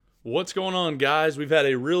What's going on, guys? We've had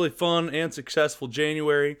a really fun and successful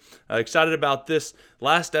January. Excited about this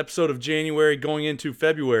last episode of January going into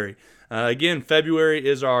February. Again, February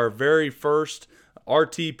is our very first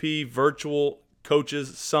RTP Virtual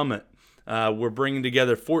Coaches Summit. We're bringing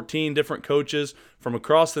together 14 different coaches from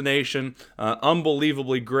across the nation,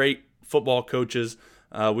 unbelievably great football coaches.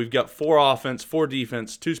 We've got 4 offense, 4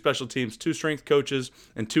 defense, 2 special teams, 2 strength coaches,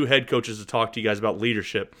 and 2 head coaches to talk to you guys about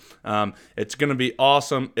leadership. It's going to be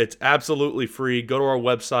awesome. It's absolutely free. Go to our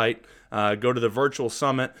website, go to the virtual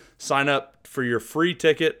summit, sign up for your free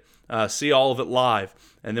ticket, see all of it live.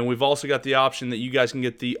 And then we've also got the option that you guys can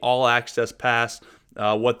get the all access pass.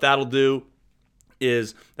 What that'll do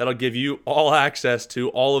is that'll give you all access to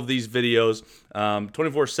all of these videos,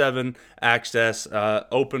 24/7 access,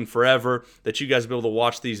 open forever, that you guys will be able to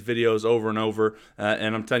watch these videos over and over.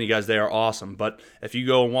 And I'm telling you guys, they are awesome. But if you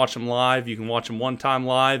go and watch them live, you can watch them one time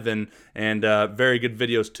live, and very good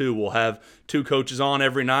videos too. We'll have 2 coaches on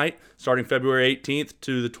every night, starting February 18th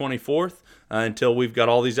to the 24th. Until we've got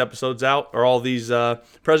all these episodes out, or all these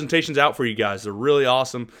presentations out for you guys. They're really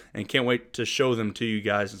awesome and can't wait to show them to you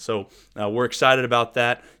guys. And so we're excited about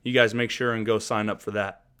that. You guys make sure and go sign up for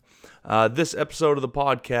that. This episode of the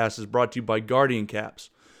podcast is brought to you by Guardian Caps.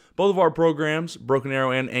 Both of our programs, Broken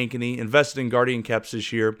Arrow and Ankeny, invested in Guardian Caps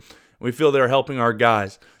this year. We feel they're helping our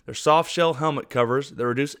guys. They're soft shell helmet covers that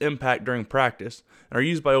reduce impact during practice and are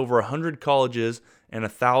used by over 100 colleges and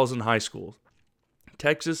 1,000 high schools.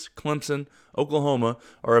 Texas, Clemson, Oklahoma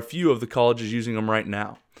are a few of the colleges using them right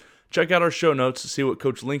now. Check out our show notes to see what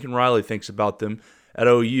Coach Lincoln Riley thinks about them at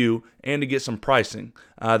OU and to get some pricing.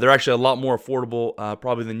 They're actually a lot more affordable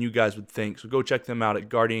probably than you guys would think, so go check them out at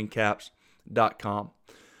guardiancaps.com.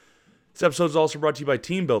 This episode is also brought to you by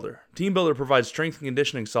TeamBuilder. TeamBuilder provides strength and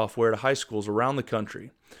conditioning software to high schools around the country.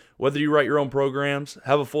 Whether you write your own programs,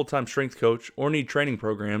 have a full-time strength coach, or need training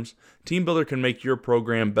programs, TeamBuilder can make your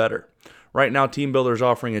program better. Right now, TeamBuilder is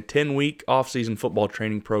offering a 10-week off-season football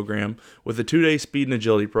training program with a 2-day speed and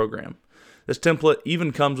agility program. This template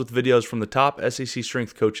even comes with videos from the top SEC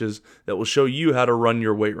strength coaches that will show you how to run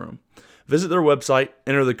your weight room. Visit their website,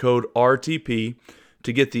 enter the code RTP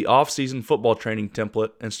to get the off-season football training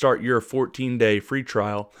template and start your 14-day free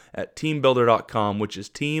trial at teambuilder.com, which is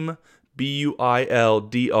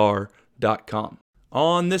teambuildr.com.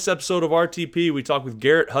 On this episode of RTP, we talk with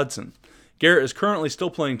Garrett Hudson. Garrett is currently still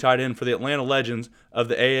playing tight end for the Atlanta Legends of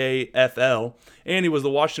the AAFL, and he was the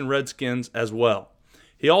Washington Redskins as well.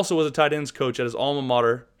 He also was a tight ends coach at his alma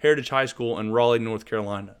mater, Heritage High School in Raleigh, North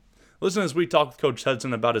Carolina. Listen as we talk with Coach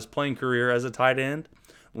Hudson about his playing career as a tight end,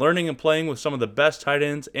 learning and playing with some of the best tight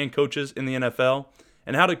ends and coaches in the NFL,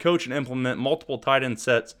 and how to coach and implement multiple tight end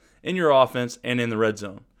sets in your offense and in the red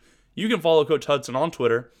zone. You can follow Coach Hudson on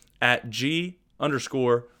Twitter at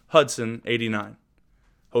G_Hudson89.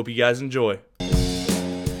 Hope you guys enjoy.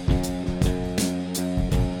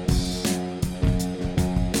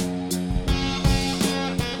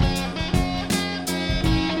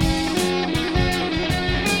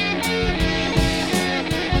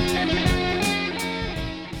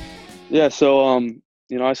 Yeah, so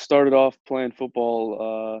I started off playing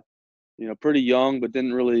football, pretty young, but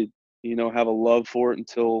didn't really, have a love for it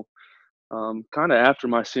until kind of after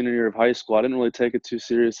my senior year of high school. I didn't really take it too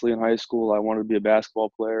seriously in high school. I wanted to be a basketball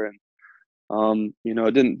player, and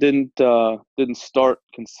it didn't start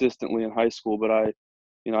consistently in high school. But I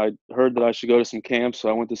heard that I should go to some camps, so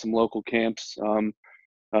I went to some local camps.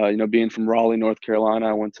 Being from Raleigh, North Carolina,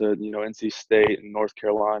 I went to NC State and North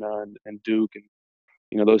Carolina and Duke and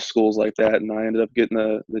those schools like that, and I ended up getting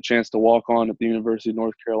the chance to walk on at the University of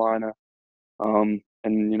North Carolina. And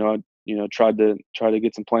I tried to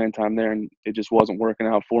get some playing time there, and it just wasn't working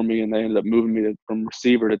out for me. And they ended up moving me from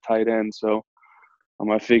receiver to tight end. So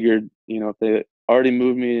I figured, if they already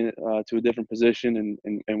moved me to a different position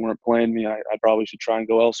and weren't playing me, I probably should try and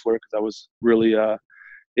go elsewhere because I was really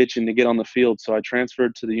itching to get on the field. So I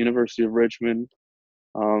transferred to the University of Richmond,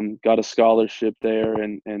 got a scholarship there,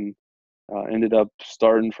 and ended up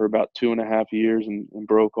starting for about 2.5 years and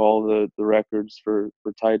broke all the records for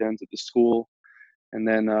tight ends at the school. And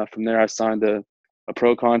then from there, I signed a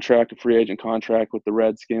pro contract, a free agent contract with the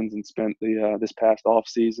Redskins, and spent this past off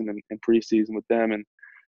season and preseason with them. And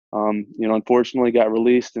unfortunately, got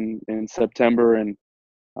released in September, and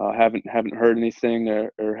haven't heard anything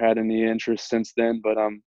or had any interest since then. But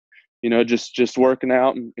just working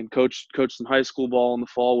out and coached some high school ball in the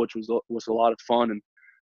fall, which was a lot of fun. And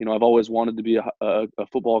I've always wanted to be a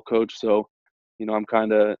football coach, so I'm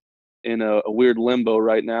kind of in a weird limbo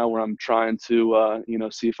right now where I'm trying to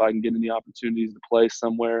see if I can get any opportunities to play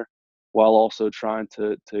somewhere while also trying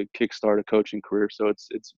to kickstart a coaching career. So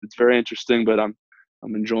it's very interesting, but I'm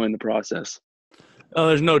I'm enjoying the process.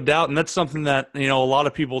 There's no doubt, and that's something that a lot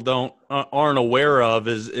of people aren't aware of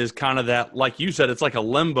is kind of that, like you said, it's like a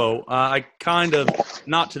limbo. I kind of,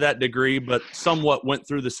 not to that degree, but somewhat went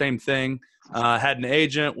through the same thing. Had an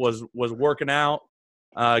agent, was working out,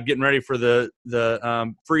 getting ready for the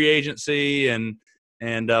free agency, and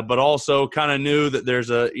but also kind of knew that there's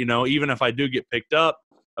even if I do get picked up,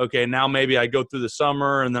 okay, now maybe I go through the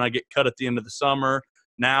summer and then I get cut at the end of the summer.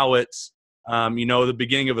 Now it's the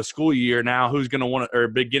beginning of a school year. Now who's going to want to, or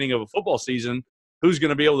beginning of a football season, who's going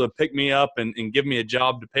to be able to pick me up and give me a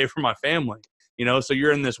job to pay for my family? So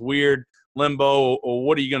you're in this weird limbo, or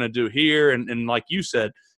what are you going to do here? And like you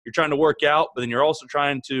said, you're trying to work out, but then you're also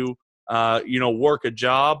trying to, work a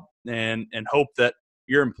job and hope that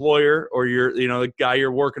your employer or the guy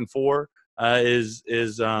you're working for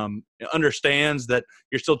understands that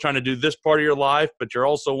you're still trying to do this part of your life, but you're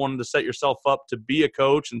also wanting to set yourself up to be a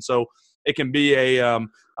coach. And so it can be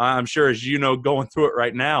I'm sure, as going through it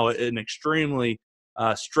right now, an extremely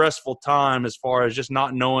stressful time as far as just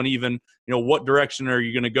not knowing even, what direction are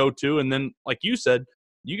you going to go to. And then, like you said,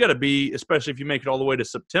 you got to be, especially if you make it all the way to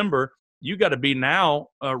September, you got to be now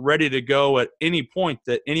ready to go at any point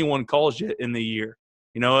that anyone calls you in the year.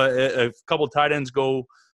 A couple of tight ends go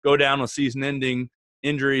down with season-ending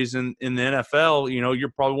injuries in the NFL,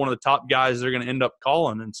 you're probably one of the top guys they're going to end up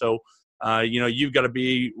calling. And so, you've got to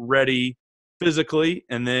be ready physically,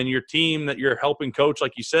 and then your team that you're helping coach,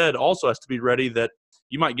 like you said, also has to be ready that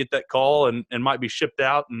you might get that call and might be shipped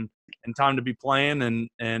out and time to be playing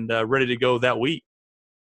and ready to go that week.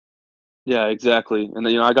 Yeah, exactly. And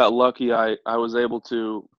then, I got lucky. I was able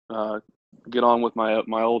to get on with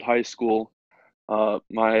my old high school.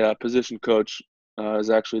 My position coach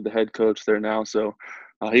is actually the head coach there now. So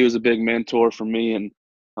he was a big mentor for me. And,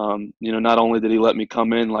 not only did he let me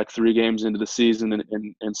come in like 3 games into the season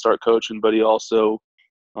and start coaching, but he also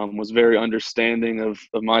was very understanding of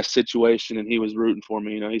my situation, and he was rooting for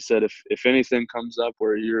me. He said, if anything comes up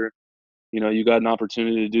where you're, you got an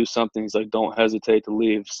opportunity to do something, he's like, don't hesitate to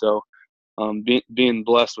leave. So being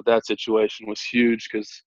blessed with that situation was huge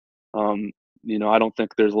because, I don't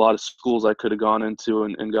think there's a lot of schools I could have gone into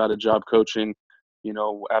and got a job coaching,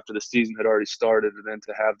 after the season had already started, and then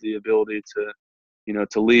to have the ability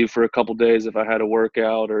to leave for a couple days if I had a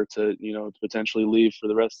workout, or to potentially leave for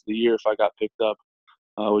the rest of the year if I got picked up,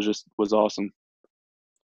 was awesome.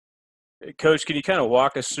 Coach, can you kind of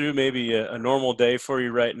walk us through maybe a normal day for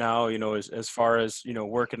you right now, as far as,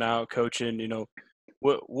 working out, coaching,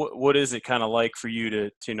 what is it kind of like for you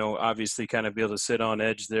to obviously kind of be able to sit on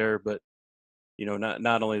edge there, but,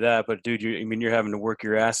 not only that, but dude, you're having to work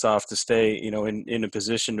your ass off to stay, in a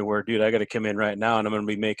position to where, dude, I got to come in right now and I'm going to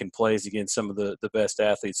be making plays against some of the best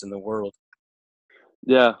athletes in the world.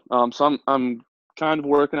 Yeah. So I'm kind of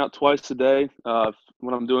working out twice a day.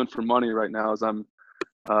 What I'm doing for money right now is I'm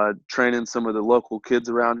training some of the local kids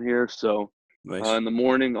around here. So Nice. in the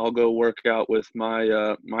morning, I'll go work out with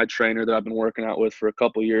my my trainer that I've been working out with for a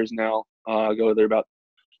couple years now. I get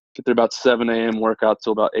there about 7 a.m., work out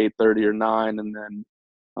till about 8:30 or 9, and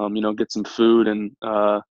then get some food and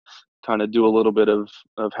kind of do a little bit of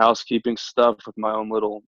housekeeping stuff with my own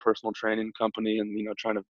little personal training company, and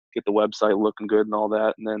trying to get the website looking good and all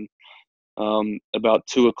that. And then about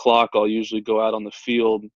 2 o'clock, I'll usually go out on the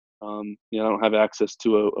field. I don't have access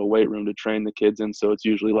to a weight room to train the kids in, so it's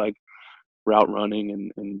usually like route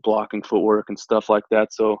running and blocking footwork and stuff like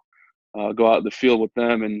that. So go out in the field with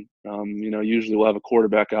them, and usually we'll have a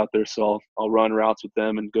quarterback out there, so I'll run routes with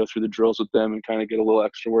them and go through the drills with them and kind of get a little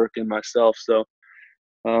extra work in myself. So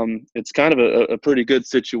it's kind of a pretty good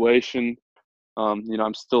situation. I'm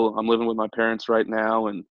living with my parents right now,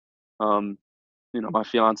 and my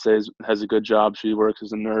fiance has a good job. She works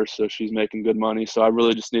as a nurse, so she's making good money. So I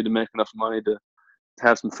really just need to make enough money to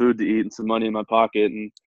have some food to eat and some money in my pocket.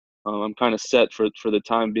 And I'm kind of set for the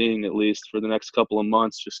time being, at least for the next couple of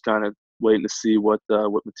months, just kind of waiting to see what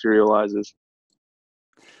materializes.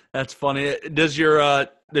 That's funny. Does your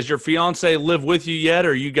fiance live with you yet,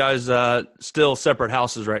 or are you guys still separate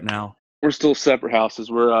houses right now? We're still separate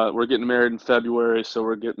houses. We're getting married in February, so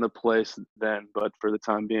we're getting a place then. But for the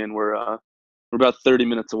time being, we're about 30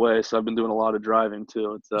 minutes away. So I've been doing a lot of driving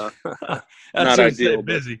too. It's not ideal.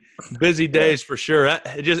 Busy days for sure.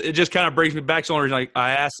 It just kind of brings me back. So the only reason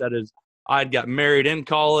I asked that is I'd got married in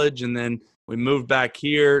college, and then we moved back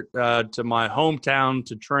here to my hometown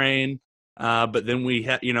to train. But then we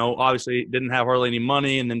had, obviously didn't have hardly any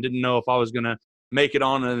money, and then didn't know if I was going to make it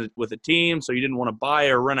on with a team. So you didn't want to buy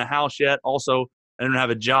or rent a house yet. Also, I didn't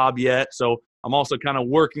have a job yet. So I'm also kind of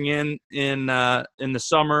working in the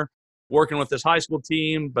summer, working with this high school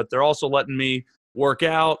team, but they're also letting me work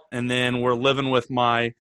out, and then we're living with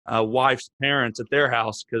my wife's parents at their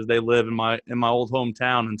house because they live in my old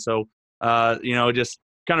hometown. And so it just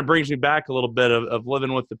kind of brings me back a little bit of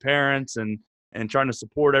living with the parents and trying to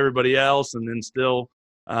support everybody else, and then still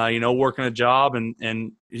working a job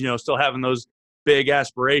and still having those big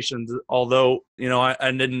aspirations. Although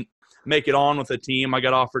I didn't make it on with the team, I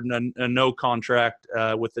got offered a no contract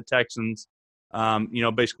with the Texans.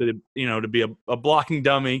 Basically to be a blocking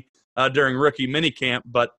dummy during rookie minicamp,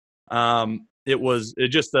 but it's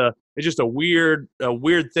just a weird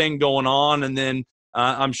thing going on. And then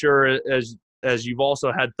I'm sure as you've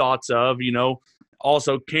also had thoughts of,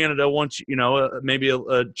 also Canada wants, maybe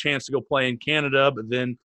a chance to go play in Canada, but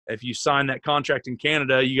then if you sign that contract in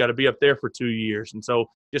Canada, you got to be up there for 2 years. And so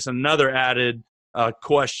just another added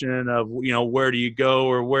question of, where do you go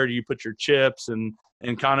or where do you put your chips, and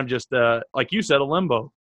kind of just, like you said, a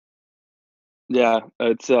limbo. Yeah,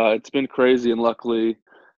 it's been crazy, and luckily,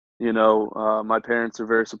 my parents are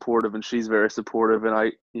very supportive, and she's very supportive,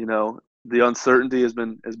 and the uncertainty has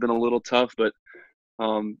been a little tough, but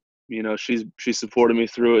she's supported me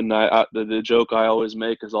through it. And the joke I always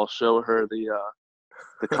make is I'll show her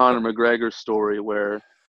the Conor McGregor story where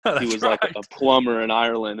he was right. like a plumber in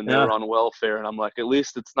Ireland and they were on welfare, and I'm like, at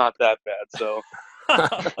least it's not that bad. So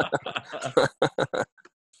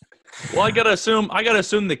well, I gotta assume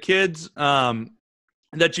the kids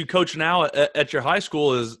that you coach now at your high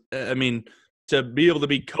school is, to be able to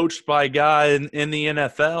be coached by a guy in the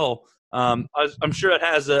NFL. I'm sure it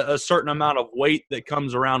has a certain amount of weight that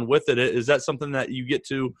comes around with it. Is that something that you get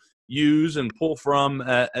to use and pull from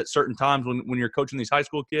at certain times when you're coaching these high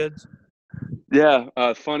school kids? Yeah,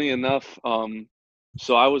 funny enough,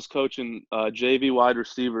 so I was coaching JV wide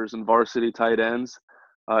receivers and varsity tight ends,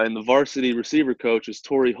 and the varsity receiver coach is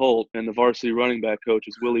Torrey Holt, and the varsity running back coach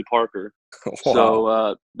is Willie Parker. Wow.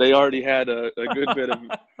 So they already had a good bit of,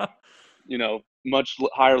 much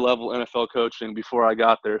higher level NFL coaching before I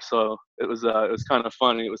got there. So it was kind of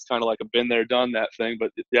funny. It was kind of like a been there, done that thing.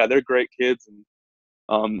 But yeah, they're great kids,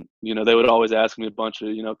 and they would always ask me a bunch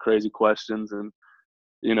of crazy questions, and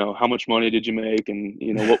how much money did you make, and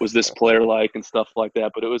what was this player like, and stuff like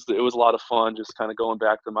that. But it was a lot of fun, just kind of going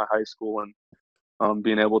back to my high school and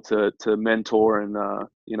being able to mentor and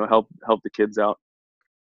help the kids out.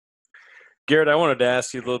 Garrett, I wanted to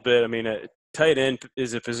ask you a little bit. Tight end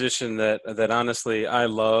is a position that honestly I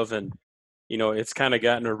love, and it's kind of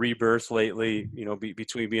gotten a rebirth lately.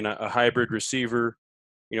 Between being a hybrid receiver,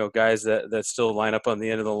 guys that still line up on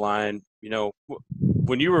the end of the line.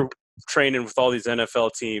 When you were training with all these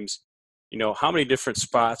NFL teams, how many different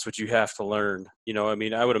spots would you have to learn?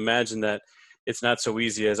 I would imagine that it's not so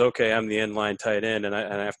easy as, okay, I'm the end line tight end and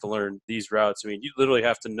I have to learn these routes. You literally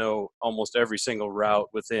have to know almost every single route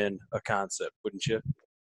within a concept, wouldn't you?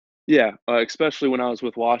 Yeah, especially when I was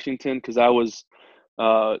with Washington, because I was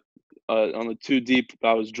on the two deep.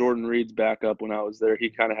 I was Jordan Reed's backup when I was there. He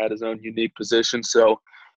kind of had his own unique position. So,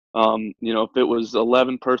 if it was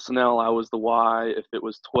 11 personnel, I was the Y. If it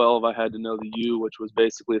was 12, I had to know the U, which was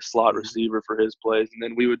basically a slot receiver for his plays. And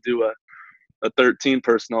then we would do a 13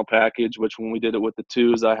 personnel package, which when we did it with the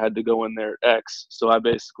twos, I had to go in there X. So I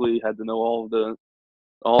basically had to know all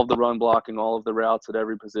of the run blocking, all of the routes at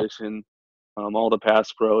every position, all the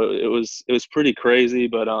pass pro. It was pretty crazy,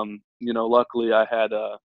 but luckily I had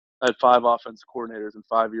 5 offensive coordinators in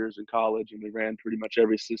 5 years in college, and we ran pretty much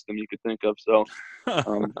every system you could think of. So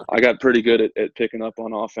I got pretty good at picking up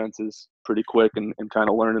on offenses pretty quick and kind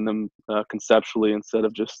of learning them conceptually instead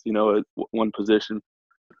of just one position.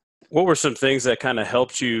 What were some things that kind of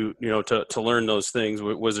helped you, to learn those things?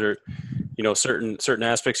 Was there, certain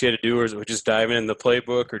aspects you had to do, or was it just diving in the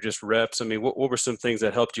playbook or just reps? What were some things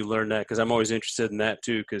that helped you learn that? Because I'm always interested in that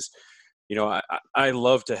too. Because, I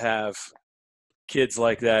love to have kids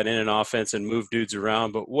like that in an offense and move dudes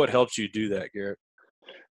around. But what helped you do that, Garrett?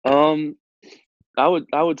 I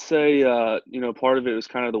would say part of it is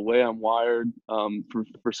kind of the way I'm wired.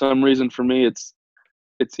 For some reason, for me, it's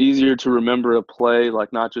easier to remember a play,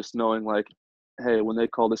 like not just knowing like, hey, when they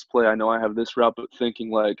call this play, I know I have this route, but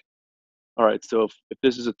thinking like, all right, so if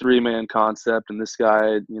this is a 3-man concept and this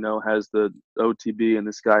guy, has the OTB and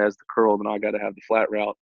this guy has the curl, then I got to have the flat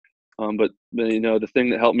route. But the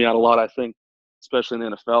thing that helped me out a lot, I think, especially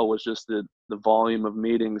in the NFL, was just the volume of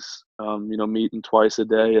meetings. Meeting twice a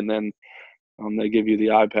day, and then they give you the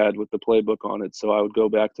iPad with the playbook on it. So I would go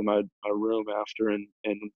back to my room after and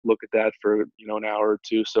look at that for an hour or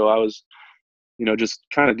two. So I was just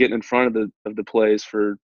kind of getting in front of the plays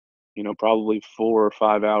for probably 4 or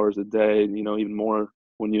 5 hours a day, even more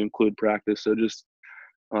when you include practice. So just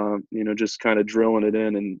just kind of drilling it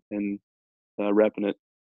in and repping it.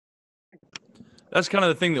 That's kind of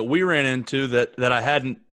the thing that we ran into that I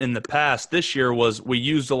hadn't in the past this year was we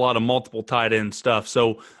used a lot of multiple tight end stuff.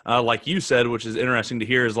 So like you said, which is interesting to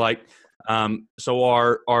hear, is like so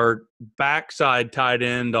our backside tight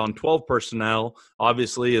end on 12 personnel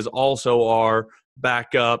obviously is also our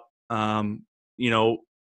backup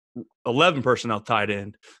 11 personnel tight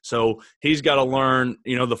end. So he's got to learn,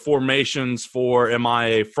 the formations for am I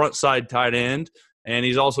a front side tight end? And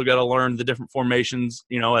he's also got to learn the different formations,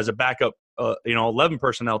 as a backup, 11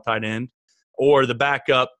 personnel tight end or the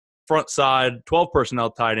backup front side 12 personnel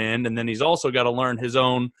tight end. And then he's also got to learn his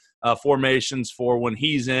own formations for when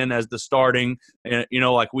he's in as the starting,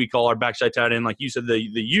 like we call our backside tight end, like you said, the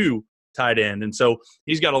U tight end. And so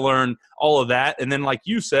he's got to learn all of that. And then, like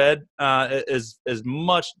you said, as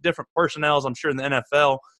much different personnel as I'm sure in the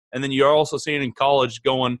NFL. And then you're also seeing in college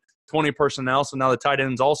going 20 personnel. So now the tight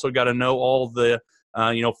end's also got to know all the,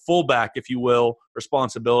 fullback, if you will,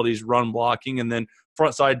 responsibilities, run blocking, and then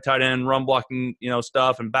front side tight end, run blocking,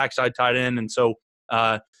 stuff, and backside tight end. And so,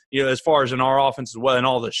 as far as in our offense as well, and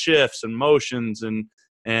all the shifts and motions and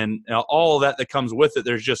all of that comes with it,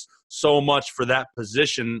 there's just so much for that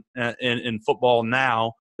position in football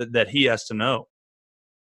now that he has to know.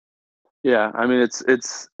 Yeah, I mean it's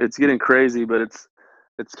getting crazy, but it's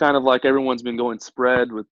kind of like everyone's been going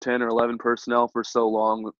spread with 10 or 11 personnel for so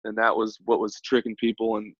long, and that was what was tricking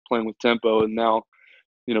people and playing with tempo. And now,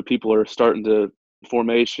 people are starting to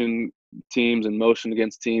formation teams and motion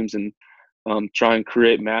against teams and try and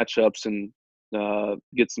create matchups and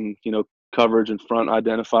get some, coverage and front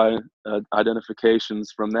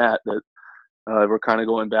identifications from that we're kind of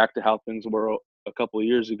going back to how things were a couple of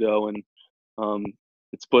years ago, and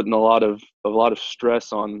it's putting a lot of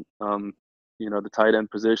stress on the tight end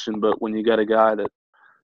position. But when you got a guy that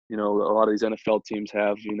a lot of these NFL teams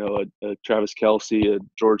have, a Travis Kelce, a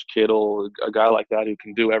George Kittle, a guy like that who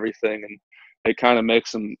can do everything, and it kind of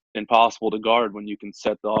makes them impossible to guard when you can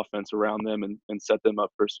set the offense around them and set them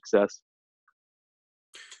up for success.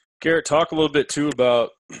 Garrett, talk a little bit too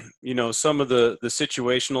about, some of the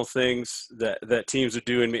situational things that teams are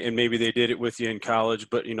doing, and maybe they did it with you in college,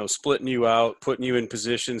 but, splitting you out, putting you in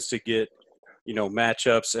positions to get,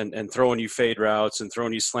 matchups and throwing you fade routes and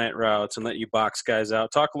throwing you slant routes and letting you box guys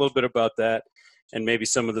out. Talk a little bit about that and maybe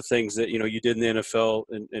some of the things that, you did in the NFL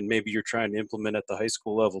and maybe you're trying to implement at the high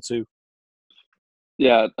school level too.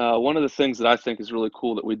 Yeah, one of the things that I think is really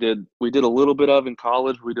cool that we did a little bit of in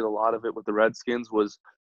college, we did a lot of it with the Redskins, was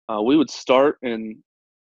we would start and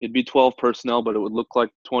it'd be 12 personnel, but it would look like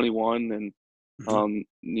 21. And,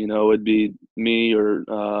 it'd be me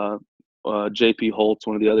or J.P. Holtz,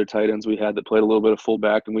 one of the other tight ends we had that played a little bit of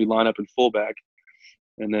fullback, and we'd line up in fullback.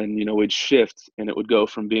 And then, we'd shift, and it would go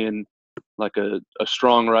from being like a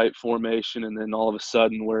strong right formation, and then all of a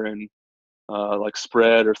sudden we're in like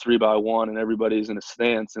spread or 3-by-1, and everybody's in a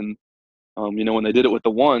stance. And when they did it with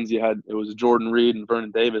the ones, it was Jordan Reed and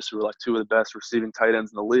Vernon Davis, who were like two of the best receiving tight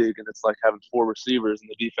ends in the league. And it's like having four receivers and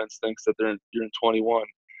the defense thinks that you're in 21.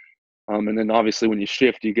 And then obviously when you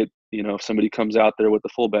shift, you get, if somebody comes out there with the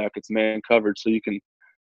fullback, it's man coverage. So you can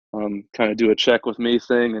kind of do a check with me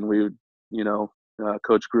thing. And we would,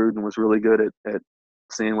 Coach Gruden was really good at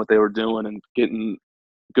seeing what they were doing and getting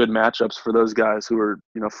good matchups for those guys who are,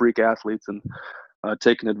 freak athletes and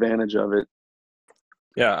taking advantage of it.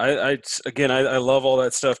 Yeah, I love all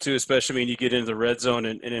that stuff too, especially when you get into the red zone.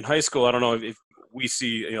 And in high school, I don't know if we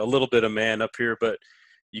see a little bit of man up here, but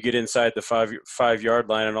you get inside the 5-yard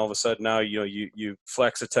line, and all of a sudden now you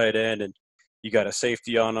flex a tight end and you got a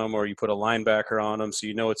safety on them, or you put a linebacker on them, so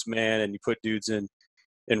it's man, and you put dudes in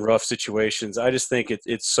rough situations. I just think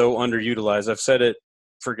it's so underutilized. I've said it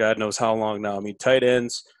for God knows how long now. I mean, tight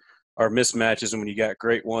ends are mismatches, and when you got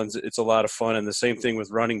great ones, it's a lot of fun. And the same thing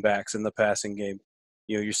with running backs in the passing game.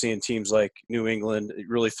 You're seeing teams like New England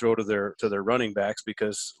really throw to their running backs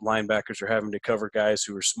because linebackers are having to cover guys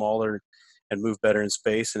who are smaller and move better in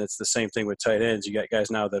space. And it's the same thing with tight ends. You got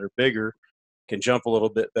guys now that are bigger, can jump a little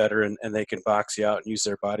bit better, and they can box you out and use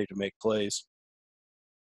their body to make plays.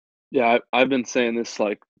 Yeah, I've been saying this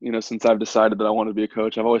since I've decided that I want to be a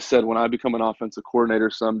coach. I've always said when I become an offensive coordinator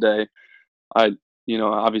someday,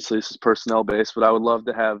 obviously this is personnel based, but I would love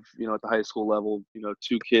to have, at the high school level,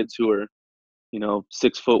 two kids who are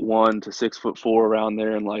 6'1" to 6'4" around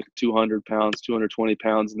there, and like 200 pounds, 220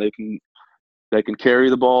 pounds, and they can carry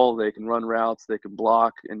the ball, they can run routes, they can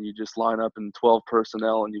block, and you just line up in 12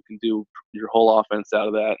 personnel, and you can do your whole offense out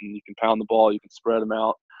of that, and you can pound the ball, you can spread them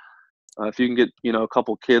out. If you can get a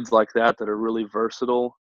couple kids like that are really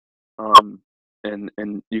versatile, and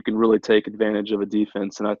you can really take advantage of a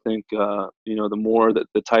defense. And I think the more that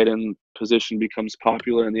the tight end position becomes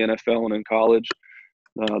popular in the NFL and in college,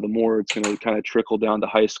 the more it's going to kind of trickle down to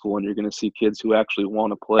high school, and you're going to see kids who actually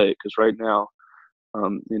want to play. Because right now,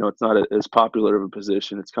 it's not as popular of a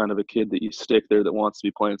position. It's kind of a kid that you stick there that wants to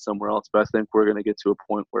be playing somewhere else. But I think we're going to get to a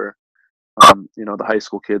point where, the high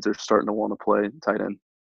school kids are starting to want to play tight end.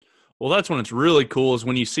 Well, that's when it's really cool is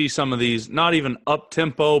when you see some of these, not even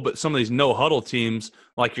up-tempo, but some of these no-huddle teams,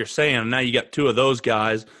 like you're saying, now you got two of those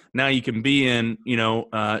guys. Now you can be in,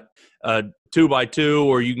 a 2x2,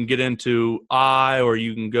 or you can get into or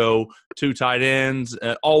you can go two tight ends,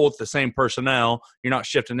 all with the same personnel. You're not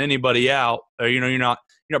shifting anybody out. Or, you're not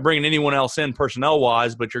bringing anyone else in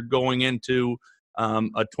personnel-wise, but you're going into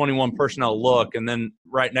a 21 personnel look, and then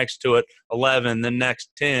right next to it, 11, then next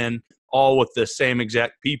 10, all with the same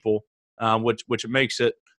exact people. Which makes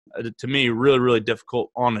it, to me, really, really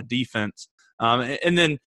difficult on a defense. And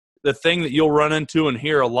then the thing that you'll run into and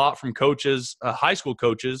hear a lot from coaches, high school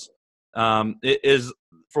coaches, is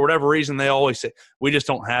for whatever reason they always say, we just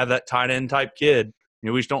don't have that tight end type kid.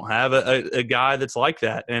 We just don't have a guy that's like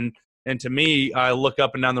that. And to me, I look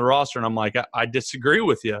up and down the roster and I'm like, I disagree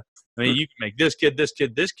with you. I mean, you can make this kid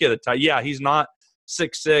a tight. Yeah, he's not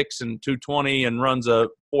 6'6" and 220 and runs a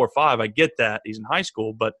 4.5. I get that. He's in high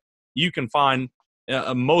school, but you can find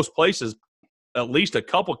most places at least a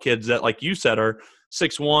couple kids that, like you said, are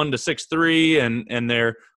 6'1" to 6'3", and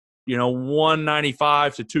they're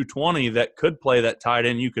 195 to 220 that could play that tight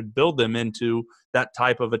end. You could build them into that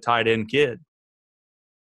type of a tight end kid.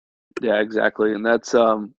 Yeah, exactly, and that's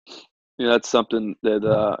that's something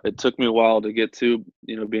that it took me a while to get to.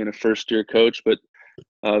 Being a first year coach, but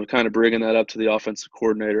kind of bringing that up to the offensive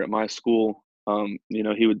coordinator at my school.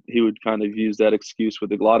 He would kind of use that excuse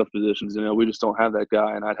with a lot of positions. We just don't have that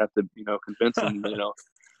guy, and I'd have to, convince him.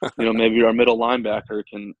 Maybe our middle linebacker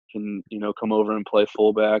can come over and play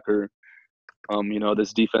fullback, or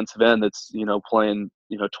this defensive end that's playing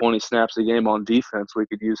 20 snaps a game on defense. We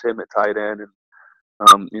could use him at tight end,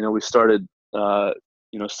 and we started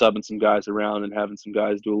subbing some guys around and having some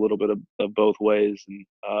guys do a little bit of both ways, and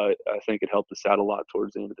I think it helped us out a lot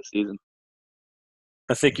towards the end of the season.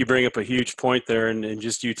 I think you bring up a huge point there, and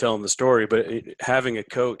just you telling the story, but having a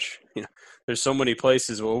coach, there's so many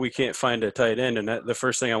places, we can't find a tight end. And the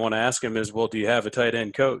first thing I want to ask him is, well, do you have a tight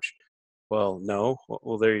end coach? Well, no.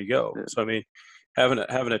 Well, there you go. Yeah. So, I mean, having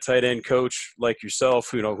a tight end coach like yourself,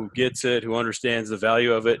 who gets it, who understands the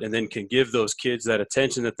value of it, and then can give those kids that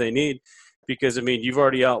attention that they need, because, I mean, you've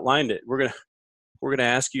already outlined it. We're going to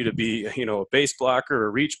ask you to be, a base blocker, a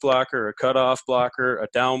reach blocker, a cutoff blocker, a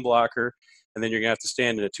down blocker. And then you're going to have to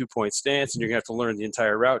stand in a 2-point stance, and you're going to have to learn the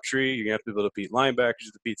entire route tree. You're going to have to be able to beat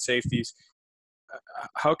linebackers, to beat safeties.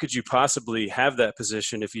 How could you possibly have that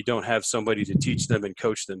position if you don't have somebody to teach them and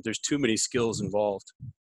coach them? There's too many skills involved.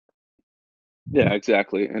 Yeah,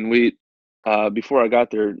 exactly. And we, before I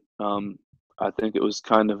got there, I think it was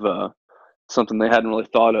kind of something they hadn't really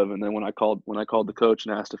thought of. And then when I called the coach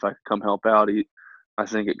and asked if I could come help out, I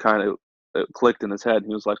think it kind of clicked in his head.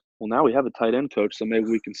 He was like, well, now we have a tight end coach, so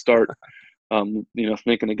maybe we can start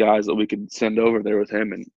thinking of guys that we could send over there with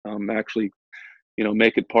him and actually,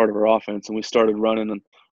 make it part of our offense. And we started running,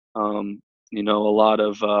 a lot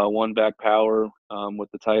of one back power with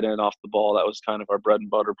the tight end off the ball. That was kind of our bread and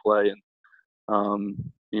butter play. And,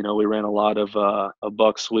 we ran a lot of a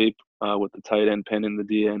buck sweep with the tight end pinning the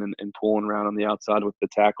DN and pulling around on the outside with the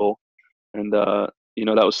tackle. And, that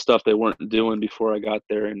was stuff they weren't doing before I got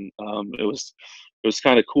there. And it was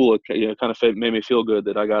kind of cool. It kind of made me feel good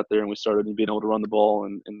that I got there and we started being able to run the ball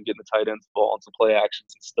and getting the tight ends the ball and some play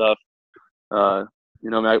actions and stuff.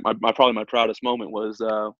 Probably my proudest moment was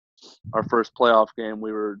our first playoff game.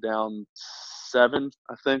 We were down 7,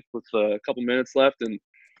 I think, with a couple minutes left, and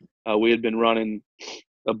we had been running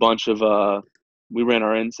a bunch of we ran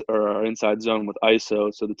our inside zone with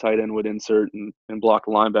ISO, so the tight end would insert and block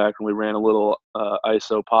the linebacker, and we ran a little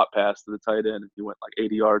ISO pop pass to the tight end, and he went like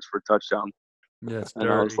 80 yards for a touchdown. Yes, and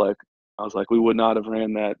I was like, we would not have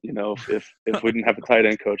ran that, if we didn't have a tight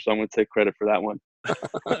end coach. So I'm going to take credit for that one.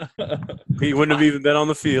 He wouldn't have even been on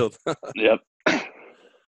the field. Yep.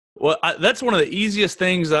 Well, that's one of the easiest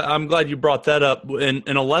things. I'm glad you brought that up. In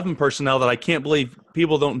 11 personnel that I can't believe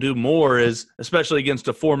people don't do more is, especially against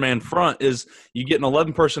a 4-man front, is you get an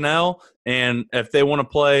 11 personnel, and if they want to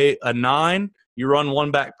play a 9, you run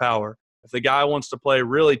one back power. If the guy wants to play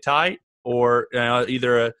really tight, or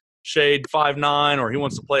either a shade 5-9, or he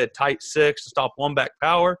wants to play a tight 6 to stop one back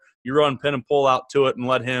power, you run pin and pull out to it and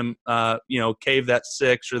let him, cave that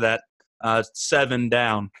 6 or that 7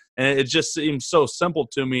 down. And it just seems so simple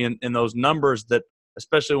to me in those numbers, that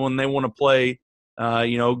especially when they want to play,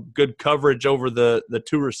 good coverage over the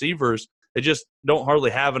 2 receivers, they just don't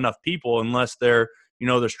hardly have enough people unless they're,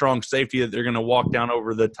 their strong safety that they're going to walk down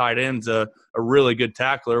over the tight ends, a really good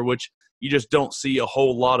tackler, which you just don't see a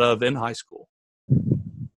whole lot of in high school.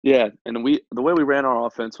 Yeah, and the way we ran our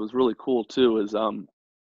offense was really cool too. Is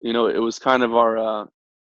it was kind of our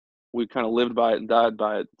we kind of lived by it and died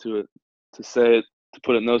by it to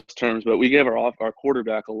put it in those terms. But we gave our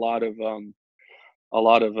quarterback a lot of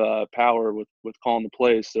power with calling the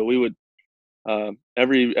plays. So we would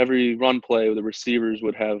every run play, the receivers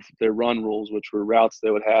would have their run rules, which were routes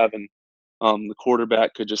they would have, and the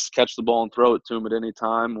quarterback could just catch the ball and throw it to him at any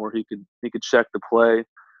time, or he could check the play.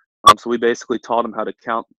 So we basically taught him how to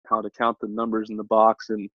count the numbers in the box,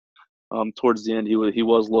 and towards the end he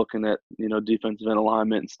was looking at defensive end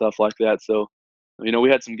alignment and stuff like that. So we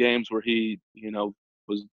had some games where he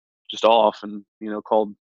was just off and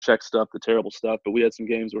called check stuff, the terrible stuff, but we had some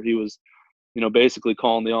games where he was basically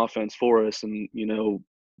calling the offense for us, and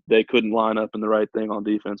they couldn't line up in the right thing on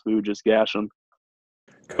defense. We would just gash them.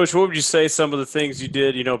 Coach, what would you say some of the things you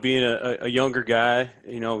did, being a younger guy,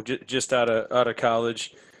 just out of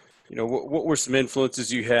college, what were some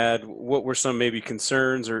influences you had? What were some maybe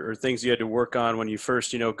concerns or things you had to work on when you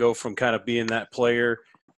first, go from kind of being that player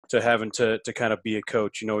to having to kind of be a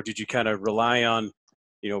coach? Did you kind of rely on,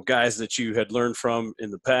 guys that you had learned from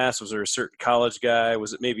in the past? Was there a certain college guy?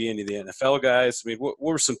 Was it maybe any of the NFL guys? I mean, what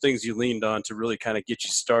were some things you leaned on to really kind of get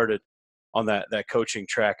you started on that coaching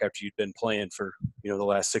track after you'd been playing for, the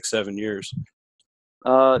last 6-7 years?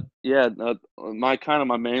 My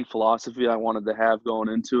main philosophy I wanted to have going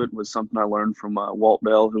into it was something I learned from Walt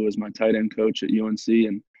Bell, who was my tight end coach at UNC,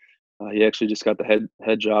 and he actually just got the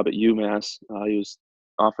head job at UMass. He was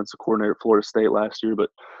offensive coordinator at Florida State last year,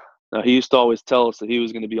 but he used to always tell us that he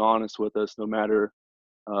was going to be honest with us, no matter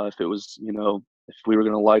if it was if we were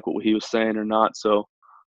going to like what he was saying or not. So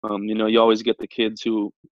you always get the kids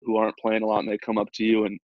who aren't playing a lot, and they come up to you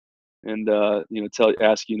and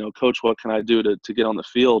ask Coach, what can I do to get on the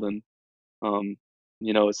field? And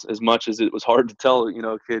as much as it was hard to tell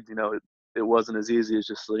a kid, it wasn't as easy as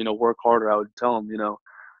just work harder. I would tell them,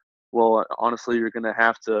 well, honestly, you're gonna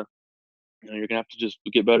have to just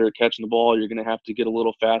get better at catching the ball. You're gonna have to get a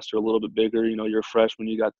little faster, a little bit bigger. You're a freshman,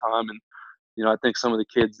 you got time. And I think some of the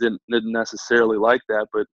kids didn't necessarily like that,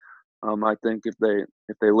 but I think if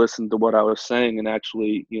they listened to what I was saying and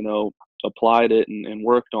actually applied it and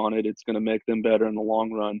worked on it, it's going to make them better in the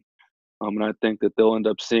long run. And I think that they'll end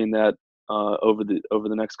up seeing that over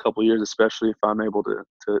the next couple of years, especially if I'm able to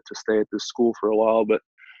stay at this school for a while. But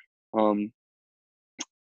I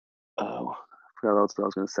forgot what else I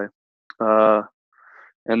was going to say.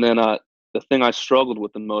 And then the thing I struggled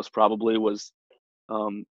with the most probably was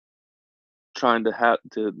trying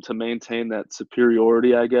to maintain that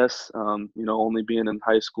superiority, I guess. Only being in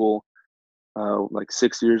high school like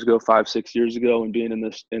 5-6 years ago, and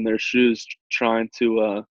being in their shoes, trying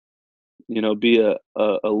to be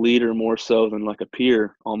a leader more so than like a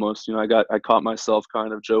peer almost. I caught myself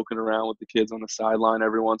kind of joking around with the kids on the sideline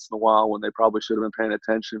every once in a while when they probably should have been paying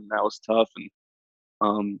attention, and that was tough.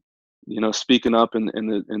 And speaking up in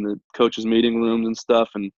the coaches' meeting rooms and stuff.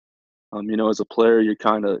 And as a player, you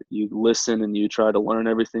listen and you try to learn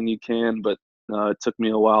everything you can, but it took me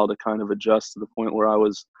a while to kind of adjust to the point where I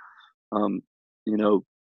was,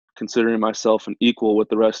 considering myself an equal with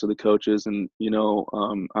the rest of the coaches, and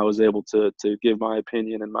I was able to give my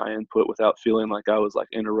opinion and my input without feeling like I was like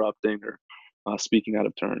interrupting or speaking out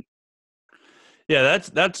of turn. Yeah,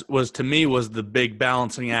 that's to me was the big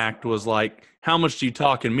balancing act, was like, how much do you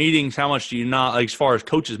talk in meetings? How much do you not, like, as far as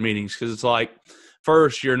coaches meetings? Because it's like,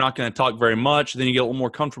 first, you're not going to talk very much. Then you get a little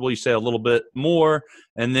more comfortable. You say a little bit more.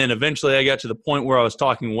 And then eventually I got to the point where I was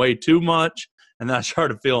talking way too much. And then I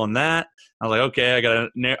started feeling that. I was like, okay, I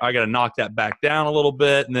gotta knock that back down a little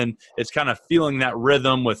bit. And then it's kind of feeling that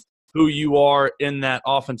rhythm with who you are in that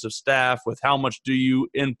offensive staff, with how much do you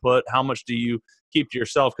input, how much do you keep to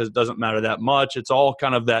yourself, because it doesn't matter that much. It's all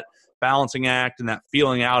kind of that balancing act and that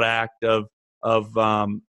feeling out act of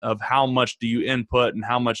how much do you input and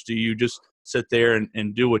how much do you just sit there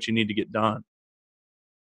and do what you need to get done.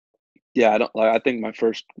 Yeah, I think my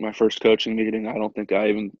first coaching meeting, I don't think I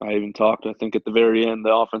even talked. I think at the very end,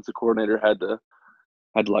 the offensive coordinator had to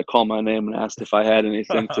like call my name and asked if I had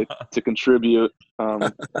anything to contribute.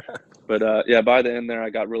 But by the end there, I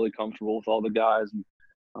got really comfortable with all the guys,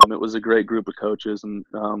 and it was a great group of coaches, and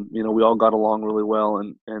we all got along really well,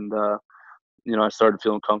 and I started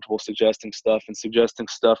feeling comfortable suggesting stuff in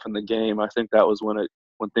the game. I think that was when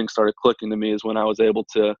things started clicking to me, is when I was able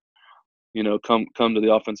to come to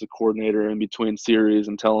the offensive coordinator in between series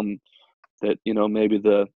and tell him that maybe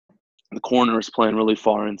the corner is playing really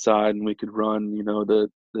far inside and we could run the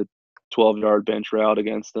 12-yard bench route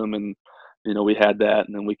against them, and we had that,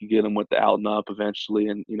 and then we could get him with the out and up eventually.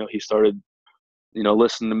 And, he started,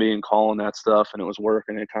 listening to me and calling that stuff, and it was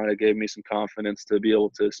working. It kind of gave me some confidence to be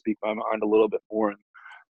able to speak my mind a little bit more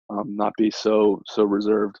and not be so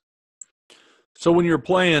reserved. So when you were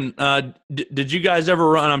playing, did you guys ever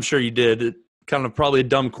run? I'm sure you did. Kind of probably a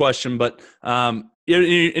dumb question, but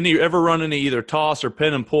you ever run any either toss or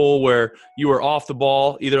pin and pull where you were off the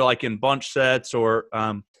ball, either like in bunch sets or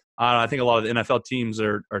I think a lot of the NFL teams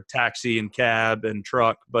are taxi and cab and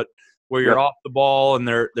truck, but where you're off the ball and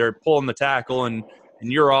they're pulling the tackle and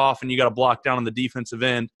you're off and you got to block down on the defensive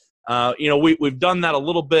end. We've done that a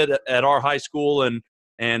little bit at our high school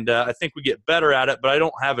and I think we get better at it, but I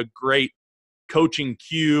don't have a great coaching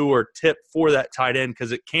cue or tip for that tight end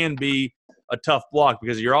because it can be a tough block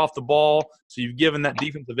because you're off the ball. So you've given that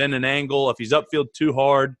defensive end an angle. If he's upfield too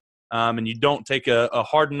hard and you don't take a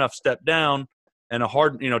hard enough step down and a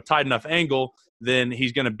hard, tight enough angle, then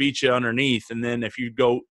he's going to beat you underneath. And then if you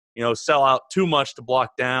go, sell out too much to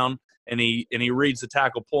block down and he reads the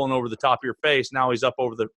tackle pulling over the top of your face, now he's up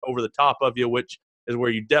over the top of you, which is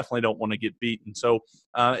where you definitely don't want to get beaten. So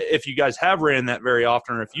if you guys have ran that very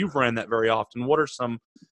often, or if you've ran that very often, what are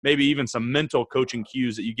maybe even some mental coaching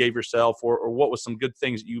cues that you gave yourself, or what was some good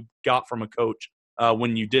things that you got from a coach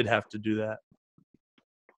when you did have to do that?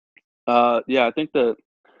 Yeah, I think the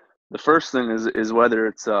first thing is whether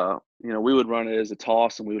it's we would run it as a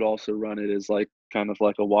toss, and we would also run it as kind of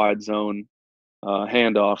like a wide zone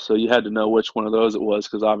handoff. So you had to know which one of those it was,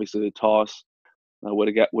 because obviously the toss would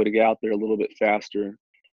have got out there a little bit faster.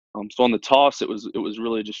 So on the toss, it was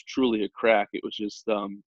really just truly a crack. It was just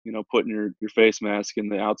putting your face mask in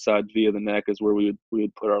the outside V of the neck is where we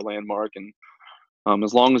would put our landmark, and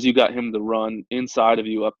as long as you got him to run inside of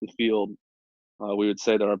you up the field, we would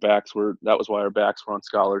say that that was why our backs were on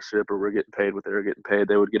scholarship, or we're getting paid what they were getting paid.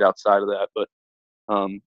 They would get outside of that, but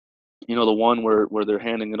the one where they're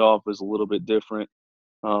handing it off was a little bit different,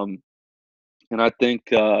 and I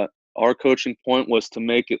think our coaching point was to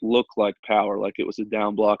make it look like power, like it was a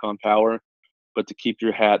down block on power, but to keep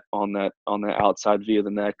your hat on that outside V of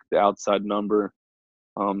the neck, the outside number.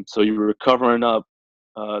 So you were covering up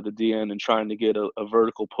the DN and trying to get a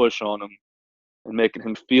vertical push on him and making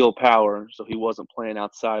him feel power, so he wasn't playing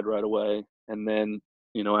outside right away. And then,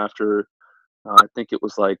 after I think it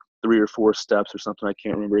was like 3 or 4 steps or something, I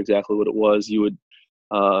can't remember exactly what it was, you would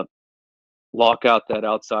lock out that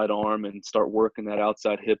outside arm and start working that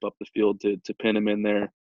outside hip up the field to pin him in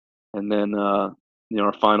there. And then,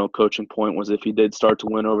 our final coaching point was if he did start to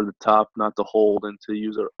win over the top, not to hold and to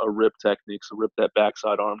use a rip technique. So rip that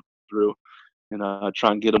backside arm through and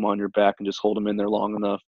try and get him on your back and just hold him in there long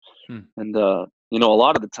enough. And, a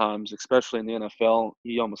lot of the times, especially in the NFL,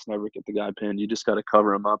 you almost never get the guy pinned. You just got to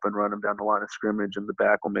cover him up and run him down the line of scrimmage, and the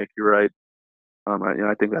back will make you right.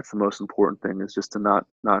 I think that's the most important thing, is just to not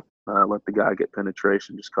let the guy get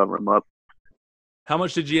penetration, just cover him up. How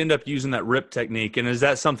much did you end up using that rip technique? And is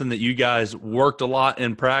that something that you guys worked a lot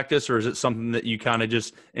in practice, or is it something that you kind of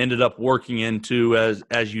just ended up working into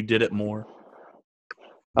as you did it more?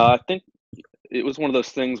 I think it was one of those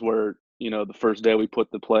things where, the first day we put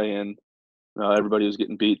the play in, everybody was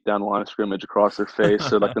getting beat down the line of scrimmage across their face.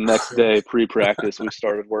 So the next day, pre-practice, we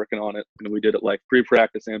started working on it, and we did it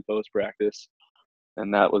pre-practice and post-practice.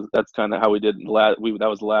 And that's kind of how we did it. That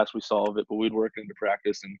was the last we saw of it, but we'd work into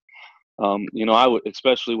practice. And, I would,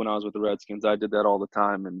 especially when I was with the Redskins, I did that all the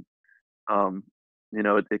time. And,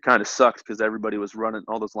 it kind of sucks because everybody was running,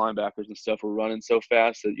 all those linebackers and stuff were running so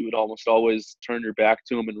fast that you would almost always turn your back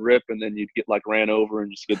to them and rip, and then you'd get ran over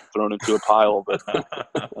and just get thrown into a pile. But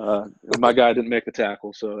my guy didn't make the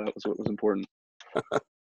tackle, so that was what was important.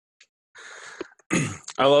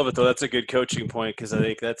 I love it, though. That's a good coaching point, because I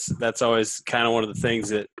think that's always kind of one of the things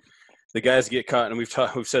that the guys get caught, and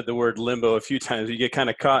we've said the word limbo a few times. You get kind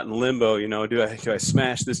of caught in limbo. Do I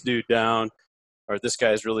smash this dude down, or this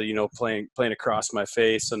guy's really playing across my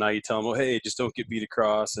face? So now you tell him, oh, hey, just don't get beat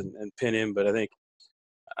across and pin him. But I think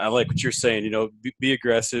I like what you're saying. Be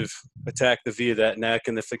aggressive, attack the V of that neck,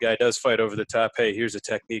 and if the guy does fight over the top, hey, here's a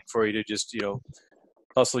technique for you to just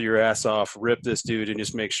hustle your ass off, rip this dude, and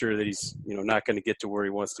just make sure that he's not going to get to where he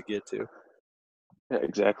wants to get to. Yeah,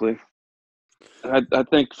 exactly. I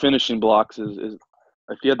think finishing blocks is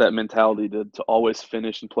if you have that mentality to always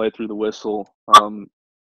finish and play through the whistle.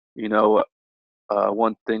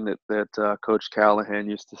 One thing that Coach Callahan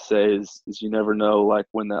used to say is you never know,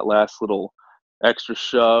 when that last little extra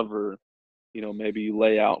shove, or maybe you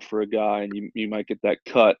lay out for a guy and you might get that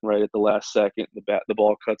cut right at the last second. The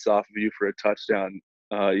ball cuts off of you for a touchdown.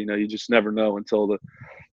 You just never know until the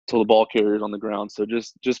ball carrier's on the ground. So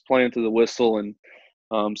just playing through the whistle and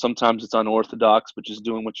Sometimes it's unorthodox, but just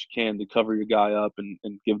doing what you can to cover your guy up and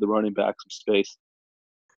give the running back some space.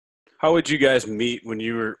 How would you guys meet when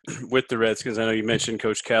you were with the Redskins? I know you mentioned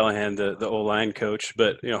Coach Callahan, the O-line coach,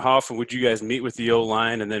 but how often would you guys meet with the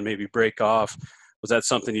O-line and then maybe break off? Was that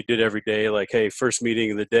something you did every day? Like, hey, first meeting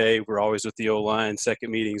of the day, we're always with the O-line. Second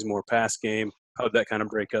meeting is more pass game. How would that kind of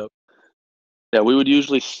break up? Yeah, we would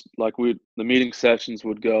usually the meeting sessions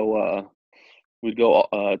would go. We'd go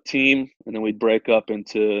team, and then we'd break up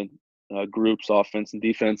into groups, offense and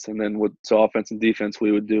defense, and then so offense and defense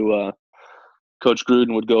we would do. Coach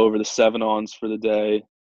Gruden would go over the 7-ons for the day,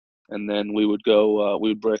 and then we would go. We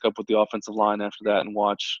would break up with the offensive line after that and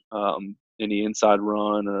watch any inside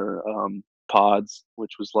run or pods,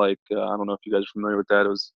 which was like I don't know if you guys are familiar with that. It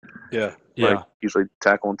was yeah, usually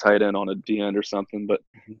tackle and tight end on a D end or something. But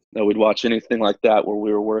we'd watch anything like that where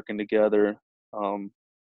we were working together,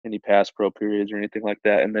 any pass pro periods or anything like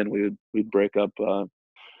that, and then we'd break up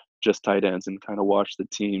just tight ends and kind of watch the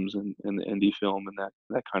teams and the indie film and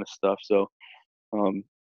that kind of stuff. So.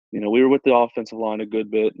 We were with the offensive line a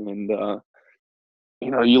good bit, and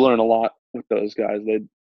you learn a lot with those guys.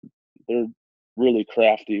 They're really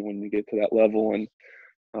crafty when you get to that level, and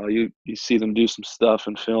you see them do some stuff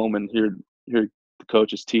in film, and hear the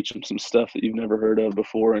coaches teach them some stuff that you've never heard of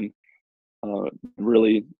before, and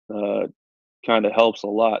really kind of helps a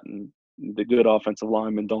lot. And the good offensive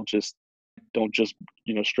linemen don't just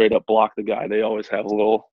straight up block the guy. They always have a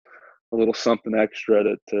little something extra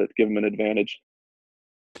to give them an advantage.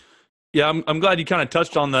 Yeah, I'm glad you kind of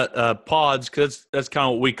touched on the pods, because that's kind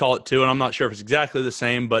of what we call it too. And I'm not sure if it's exactly the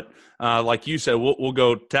same, but like you said, we'll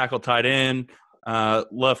go tackle, tight end,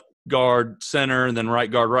 left guard, center, and then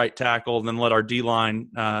right guard, right tackle, and then let our D line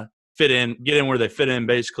get in where they fit in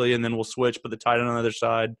basically, and then we'll switch, put the tight end on the other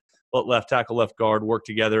side, let left tackle, left guard work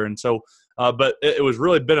together. And so, but it was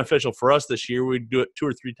really beneficial for us this year. We'd do it 2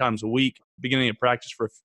 or 3 times a week, beginning of practice for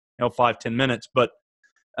 5-10 minutes, but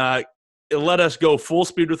it let us go full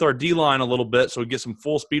speed with our D-line a little bit, so we get some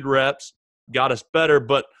full speed reps, got us better,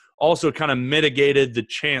 but also kind of mitigated the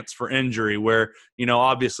chance for injury where,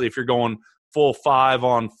 obviously if you're going full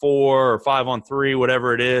 5-on-4 or 5-on-3,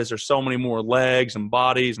 whatever it is, there's so many more legs and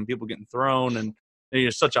bodies and people getting thrown, and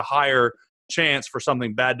there's such a higher chance for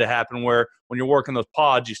something bad to happen, where when you're working those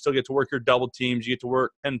pods, you still get to work your double teams, you get to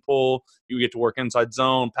work pin pull, you get to work inside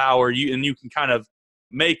zone, power, and you can kind of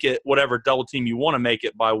make it whatever double team you want to make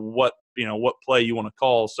it by what play you want to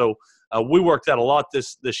call. So we worked that a lot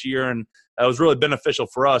this year, and it was really beneficial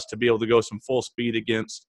for us to be able to go some full speed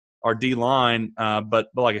against our D line, but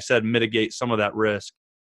like I said, mitigate some of that risk.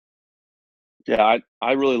 Yeah,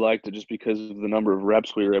 I really liked it just because of the number of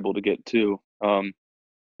reps we were able to get too.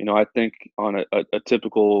 I think on a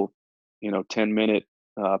typical 10-minute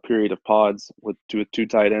period of pods with two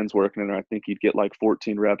tight ends working in there, I think you'd get like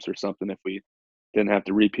 14 reps or something if we didn't have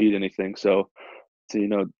to repeat anything. So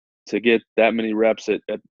to get that many reps at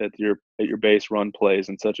your base run plays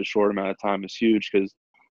in such a short amount of time is huge, because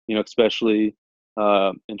especially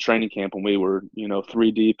in training camp when we were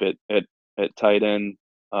 3 deep at tight end,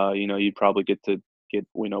 you'd probably get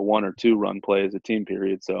 1 or 2 run plays a team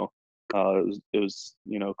period. So it was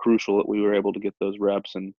crucial that we were able to get those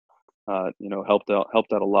reps, and helped out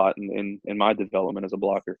a lot in my development as a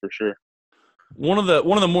blocker for sure. One of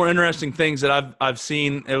the more interesting things that I've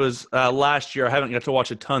seen, it was last year. I haven't got to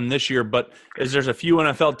watch a ton this year, but there's a few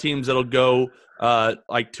NFL teams that'll go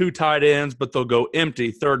like 2 tight ends, but they'll go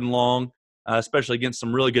empty, 3rd and long, especially against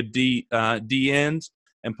some really good D ends,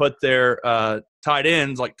 and put their tight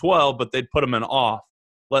ends like 12, but they'd put them in off,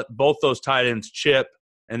 let both those tight ends chip,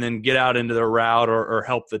 and then get out into their route or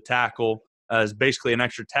help the tackle as basically an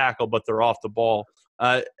extra tackle, but they're off the ball.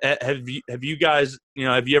 Have you guys,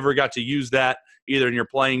 have you ever got to use that either in your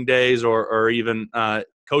playing days or even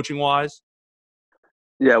coaching wise?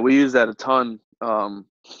 Yeah, we use that a ton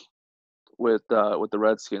with the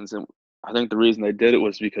Redskins, and I think the reason they did it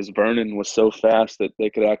was because Vernon was so fast that they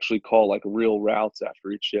could actually call like real routes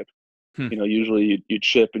after each chip. Usually you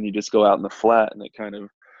chip and you just go out in the flat, and it kind of,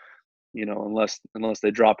 unless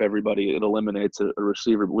they drop everybody, it eliminates a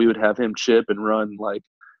receiver. But we would have him chip and run like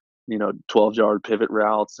 12-yard pivot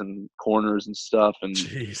routes and corners and stuff. And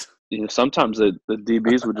Jeez. Sometimes the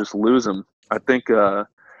DBs would just lose him. I think the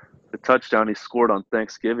touchdown he scored on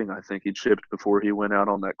Thanksgiving, I think he chipped before he went out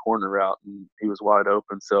on that corner route, and he was wide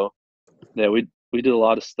open. So yeah, we did a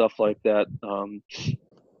lot of stuff like that.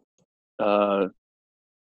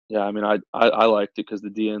 Yeah, I mean, I liked it because the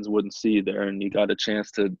DNs wouldn't see you there, and you got a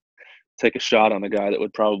chance to take a shot on a guy that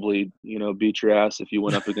would probably beat your ass if you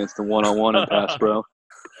went up against him one-on-one in pass pro.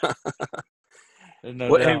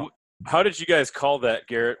 Hey, How did you guys call that,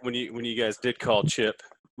 Garrett? When you guys did call chip,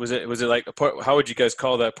 was it like a part? How would you guys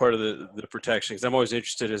call that part of the protection? Because I'm always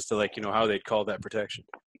interested as to like how they'd call that protection.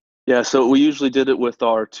 Yeah, so we usually did it with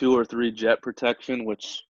our 2 or 3 jet protection,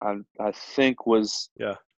 which I think was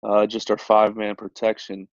Yeah. just our 5-man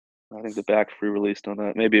protection. I think the back free released on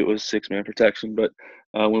that. Maybe it was 6-man protection, but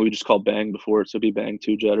when we just called bang before it, so it'd be bang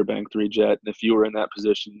 2 jet or bang 3 jet. And if you were in that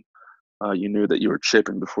position, you knew that you were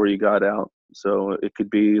chipping before you got out. So it could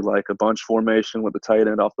be like a bunch formation with the tight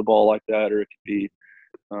end off the ball like that, or it could be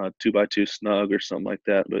 2x2 snug or something like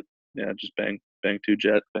that. But yeah, just bang 2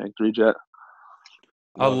 jet, bang 3 jet.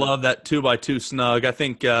 I love that 2x2 snug. I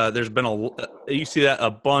think there's been you see that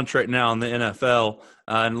a bunch right now in the NFL,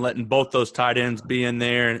 and letting both those tight ends be in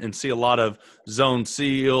there and see a lot of zone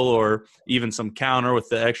seal or even some counter with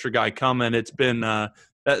the extra guy coming. It's been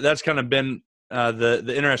that's kind of been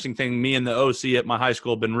the interesting thing. Me and the OC at my high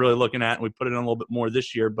school have been really looking at, and we put it in a little bit more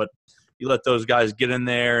this year. But you let those guys get in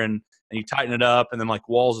there and you tighten it up, and then like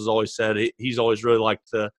Walls has always said, he's always really liked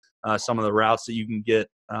some of the routes that you can get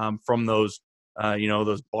from those.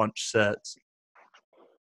 Those bunch sets.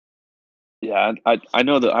 Yeah, I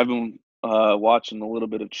know that I've been watching a little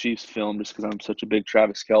bit of Chiefs film just because I'm such a big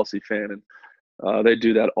Travis Kelce fan, and they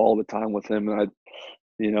do that all the time with him. And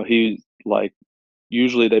he like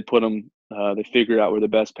usually they put him, they figure out where the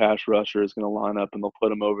best pass rusher is going to line up, and they'll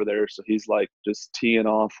put him over there. So he's like just teeing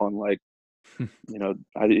off on like,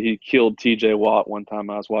 he killed T.J. Watt one time.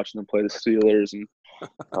 I was watching him play the Steelers, and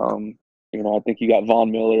I think he got Von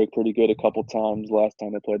Miller pretty good a couple times last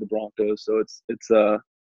time they played the Broncos. So it's I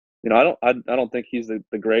don't think he's the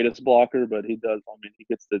greatest blocker, but he does. I mean, he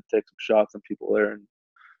gets to take some shots on people there,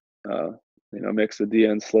 and makes the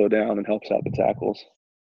DN slow down and helps out the tackles.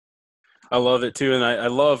 I love it too, and I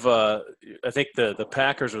love. I think the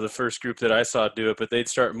Packers were the first group that I saw do it, but they'd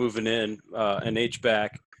start moving in an H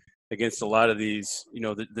back against a lot of these,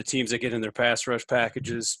 the teams that get in their pass rush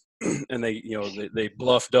packages, and they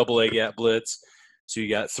bluff double A gap blitz. So you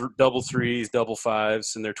got double threes, double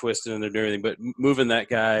fives, and they're twisting and they're doing everything. But moving that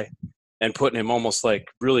guy and putting him almost like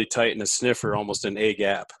really tight in a sniffer, almost an A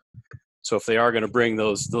gap. So if they are going to bring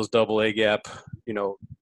those double A gap,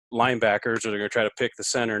 linebackers, or they're going to try to pick the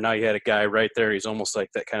center, now you had a guy right there. He's almost like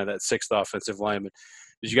that sixth offensive lineman.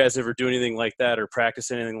 Did you guys ever do anything like that or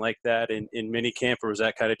practice anything like that in mini camp, or was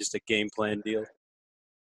that kind of just a game plan deal?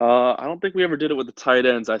 I don't think we ever did it with the tight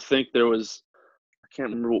ends. I think there was, I can't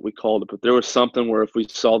remember what we called it, but there was something where if we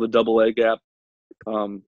saw the double A gap, I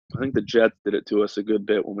think the Jets did it to us a good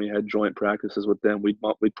bit when we had joint practices with them. We'd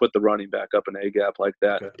put the running back up an A gap like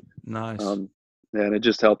that. Okay. Nice. And it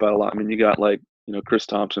just helped out a lot. I mean, you got like, Chris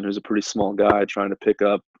Thompson, who's a pretty small guy trying to pick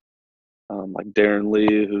up like Darren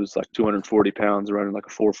Lee, who's like 240 pounds, running like a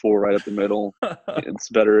 4.4 right up the middle. It's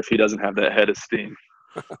better if he doesn't have that head of steam.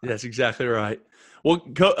 That's exactly right. Well,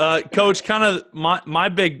 Coach, kind of my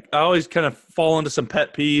big, I always kind of fall into some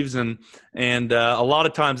pet peeves, and a lot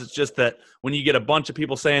of times it's just that when you get a bunch of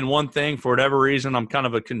people saying one thing for whatever reason, I'm kind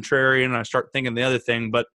of a contrarian and I start thinking the other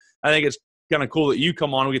thing. But I think it's kind of cool that you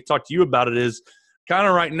come on. We get to talk to you about it. Is kind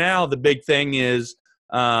of right now the big thing is,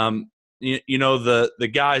 the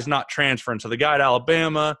guy's not transferring. So the guy at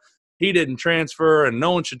Alabama, he didn't transfer, and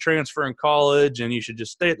no one should transfer in college, and you should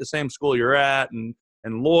just stay at the same school you're at and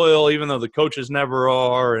loyal, even though the coaches never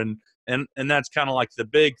are. And that's kind of like the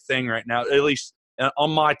big thing right now, at least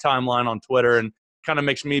on my timeline on Twitter, and kind of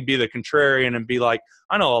makes me be the contrarian and be like,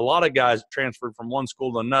 I know a lot of guys transferred from one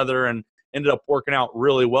school to another and ended up working out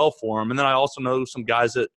really well for them. And then I also know some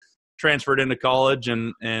guys that transferred into college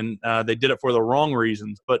and they did it for the wrong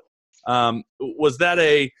reasons. But was that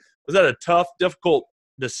a tough, difficult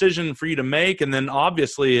decision for you to make? And then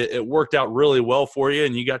obviously it worked out really well for you,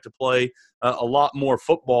 and you got to play a lot more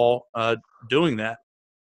football doing that.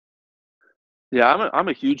 Yeah, I'm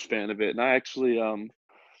a huge fan of it, and I actually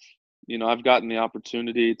I've gotten the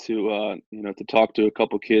opportunity to to talk to a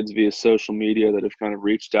couple kids via social media that have kind of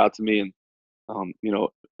reached out to me, and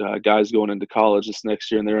guys going into college this next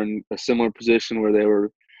year, and they're in a similar position where they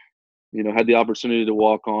were had the opportunity to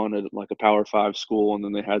walk on at like a Power 5 school, and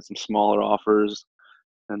then they had some smaller offers.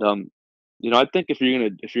 And I think if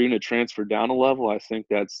you're gonna transfer down a level, I think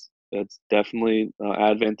that's definitely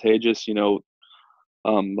advantageous. The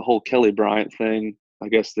whole Kelly Bryant thing, I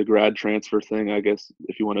guess the grad transfer thing, I guess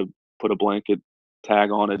if you want to put a blanket tag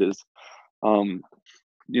on it, is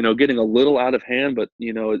getting a little out of hand. But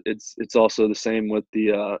it's also the same with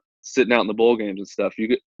the sitting out in the bowl games and stuff. You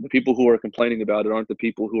get the people who are complaining about it aren't the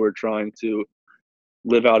people who are trying to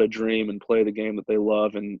live out a dream and play the game that they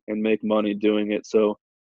love and make money doing it. So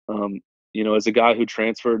as a guy who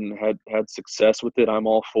transferred and had success with it, I'm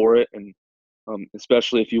all for it. And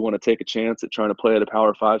especially if you want to take a chance at trying to play at a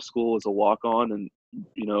Power 5 school as a walk-on. And,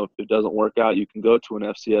 if it doesn't work out, you can go to an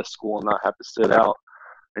FCS school and not have to sit out.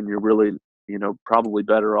 And you're really, probably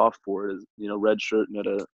better off for it, redshirting at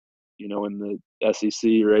a, in the SEC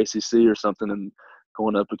or ACC or something and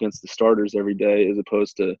going up against the starters every day, as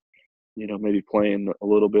opposed to, maybe playing a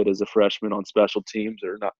little bit as a freshman on special teams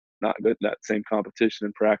or not good in that same competition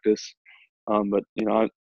in practice. But,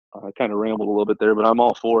 I kind of rambled a little bit there, but I'm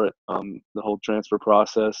all for it. The whole transfer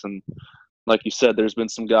process. And like you said, there's been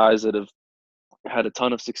some guys that have had a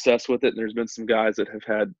ton of success with it. And there's been some guys that have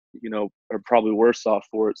had, are probably worse off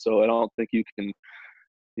for it. So I don't think you can,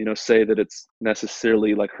 say that it's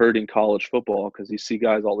necessarily like hurting college football, because you see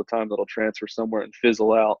guys all the time that'll transfer somewhere and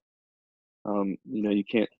fizzle out.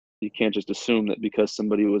 You can't just assume that because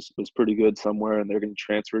somebody was pretty good somewhere and they're going to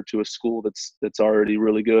transfer to a school that's already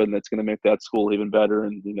really good and that's going to make that school even better,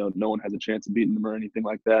 and no one has a chance of beating them or anything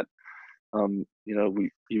like that.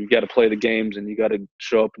 You got to play the games and you got to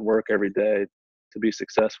show up and work every day to be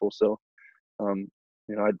successful. So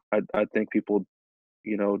I think people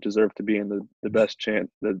deserve to be in the best chance,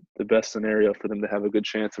 the best scenario for them to have a good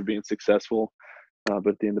chance of being successful. But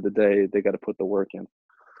at the end of the day, they got to put the work in.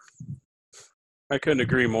 I couldn't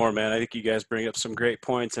agree more, man. I think you guys bring up some great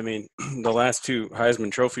points. I mean, the last two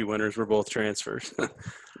Heisman Trophy winners were both transfers.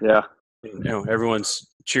 Yeah. Everyone's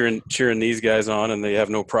cheering these guys on, and they have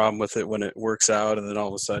no problem with it when it works out. And then all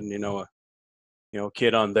of a sudden, a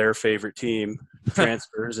kid on their favorite team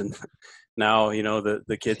transfers, and now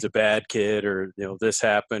the kid's a bad kid, or this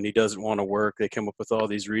happened, he doesn't want to work. They come up with all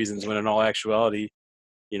these reasons when in all actuality,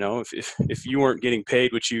 if you weren't getting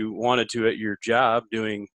paid what you wanted to at your job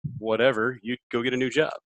doing whatever, you'd go get a new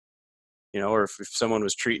job. Or if someone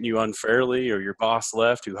was treating you unfairly, or your boss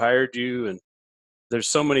left who hired you, and there's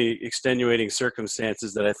so many extenuating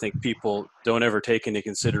circumstances that I think people don't ever take into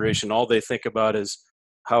consideration. All they think about is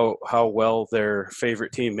how well their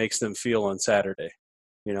favorite team makes them feel on Saturday.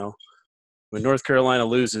 When North Carolina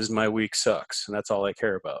loses, my week sucks, and that's all I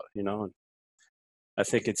care about. And I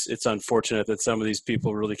think it's unfortunate that some of these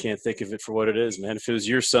people really can't think of it for what it is, man. If it was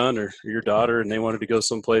your son or your daughter and they wanted to go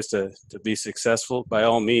someplace to be successful, by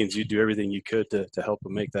all means, you'd do everything you could to help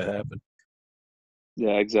them make that happen.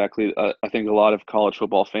 Yeah, exactly. I think a lot of college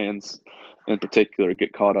football fans in particular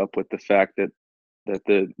get caught up with the fact that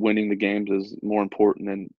the winning the games is more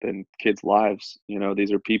important than kids' lives.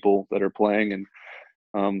 These are people that are playing,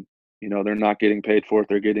 and they're not getting paid for it.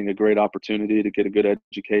 They're getting a great opportunity to get a good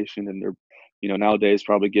education, and they're nowadays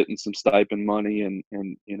probably getting some stipend money and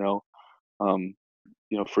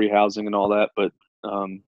free housing and all that. But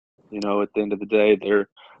at the end of the day,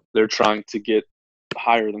 they're trying to get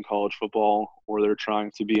higher than college football, or they're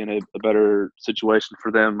trying to be in a better situation for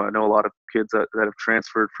them. I know a lot of kids that have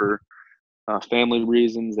transferred for family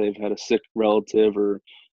reasons. They've had a sick relative or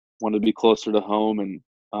want to be closer to home, and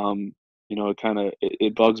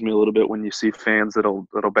it bugs me a little bit when you see fans that'll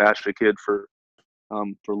bash a kid for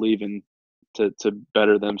leaving to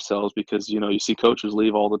better themselves, because you see coaches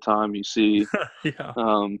leave all the time. You see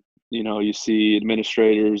yeah. You see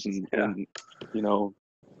administrators and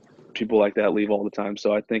people like that leave all the time.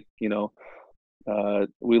 So I think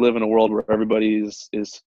we live in a world where everybody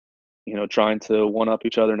is trying to one up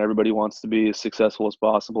each other, and everybody wants to be as successful as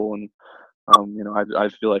possible. And I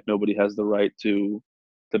feel like nobody has the right to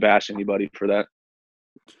bash anybody for that.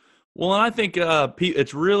 Well, and I think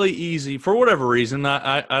it's really easy, for whatever reason.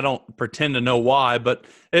 I don't pretend to know why, but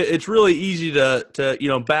it's really easy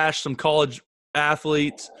to bash some college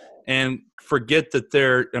athletes and forget that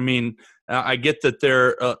they're. I mean, I get that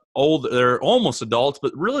they're old, they're almost adults,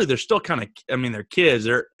 but really they're still kind of. I mean, they're kids.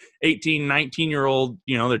 They're 18, 19-year-old.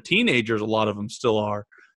 They're teenagers. A lot of them still are,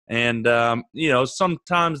 and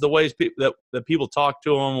sometimes the ways that people talk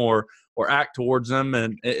to them or act towards them,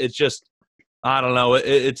 and it's just. I don't know.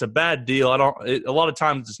 It's a bad deal. A lot of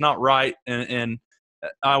times it's not right, and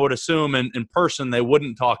I would assume in person they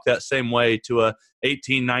wouldn't talk that same way to a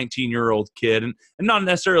 18, 19-year-old kid, and not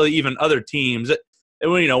necessarily even other teams.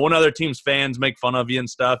 When other teams' fans make fun of you and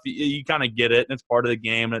stuff, you kind of get it, and it's part of the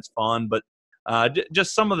game, and it's fun. But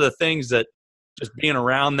just some of the things that just being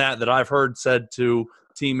around that I've heard said to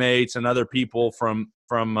teammates and other people from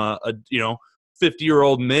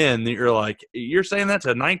 50-year-old men, that you're saying that to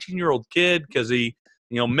a 19-year-old kid because he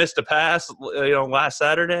missed a pass last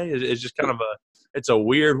Saturday. It's just kind of it's a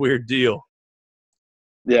weird deal.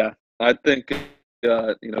 Yeah, I think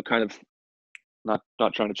kind of not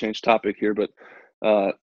trying to change topic here, but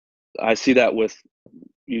I see that with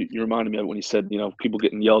you reminded me of when you said people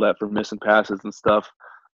getting yelled at for missing passes and stuff.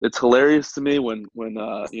 It's hilarious to me when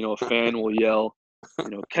a fan will yell,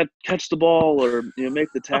 catch the ball or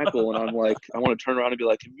make the tackle, and I'm like, I want to turn around and be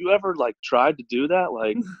like, have you ever like tried to do that?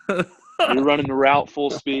 Like you're running the route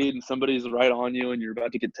full speed and somebody's right on you and you're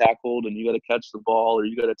about to get tackled and you got to catch the ball, or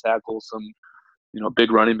you got to tackle some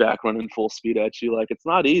big running back running full speed at you. Like, it's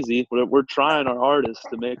not easy. We're trying our hardest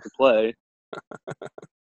to make the play.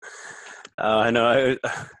 I know.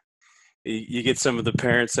 You get some of the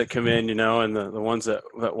parents that come in, and the ones that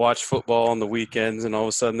watch football on the weekends, and all of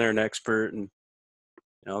a sudden they're an expert, and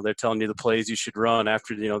they're telling you the plays you should run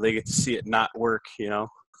after they get to see it not work.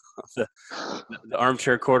 The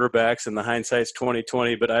armchair quarterbacks and the hindsight's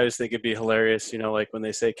 20/20. But I just think it'd be hilarious. Like when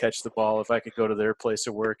they say catch the ball, if I could go to their place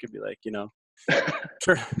of work, it'd be like,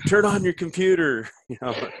 turn on your computer.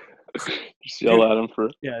 Just yell at them for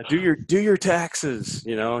do your taxes.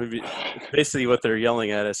 Basically what they're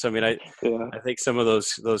yelling at us. I mean, I think some of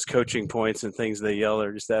those coaching points and things they yell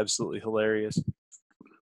are just absolutely hilarious.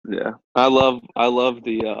 Yeah, I love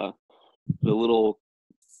the little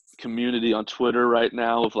community on Twitter right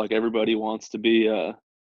now of like everybody wants to be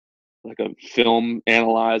like a film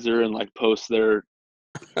analyzer and like post their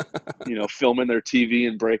filming their TV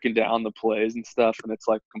and breaking down the plays and stuff, and it's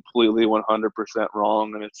like completely 100%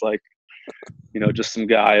 wrong, and it's like just some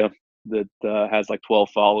guy that has like 12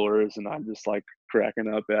 followers, and I'm just like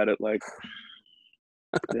cracking up at it like,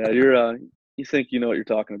 yeah, you think you know what you're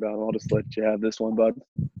talking about. I'll just let you have this one, bud.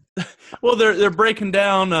 Well, they're breaking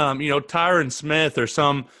down Tyron Smith or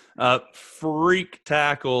some freak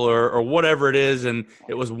tackle or whatever it is, and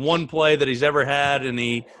it was one play that he's ever had, and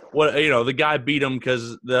the guy beat him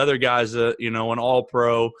because the other guy's an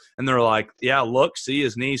all-pro, and they're like, yeah, look, see,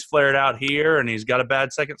 his knees flared out here, and he's got a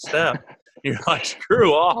bad second step. You're like,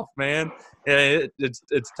 screw off, man. Yeah,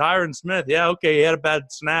 it's Tyron Smith. Yeah, okay, he had a bad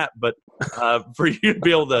snap, but for you to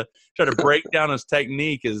be able to try to break down his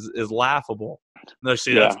technique is laughable. No,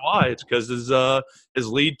 see, that's why. It's because his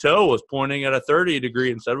lead toe was pointing at a 30-degree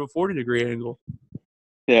instead of a 40-degry angle.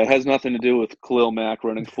 Yeah, it has nothing to do with Khalil Mack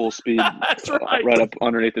running full speed That's right. Right up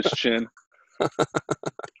underneath his chin.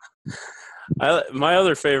 My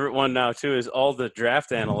other favorite one now too is all the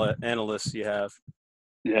draft analysts you have.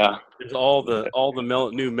 Yeah, there's all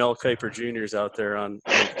the new Mel Kiper Juniors out there on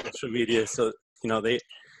social media. So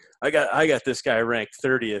I got this guy ranked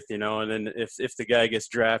 30th, and then if the guy gets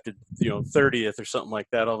drafted, 30th or something like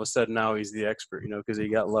that, all of a sudden now he's the expert, because he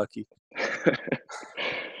got lucky.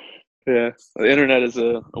 Yeah, the internet is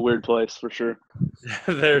a weird place for sure.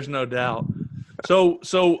 There's no doubt. So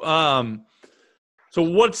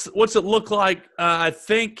what's it look like? I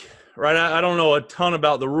think, right, I don't know a ton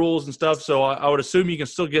about the rules and stuff, so I would assume you can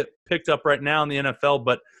still get picked up right now in the NFL,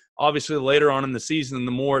 but obviously later on in the season,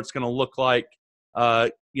 the more it's going to look like,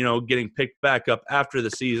 getting picked back up after the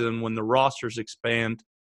season when the rosters expand.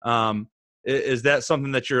 Is that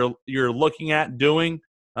something that you're looking at doing?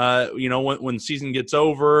 When season gets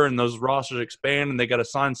over and those rosters expand and they got to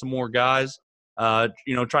sign some more guys,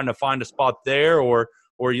 trying to find a spot there, or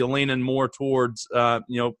are you leaning more towards trying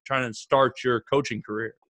to start your coaching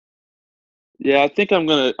career? Yeah, I think I'm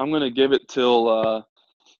gonna give it till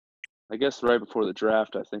I guess right before the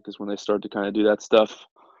draft. I think is when they start to kind of do that stuff.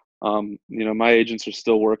 My agents are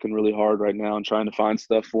still working really hard right now and trying to find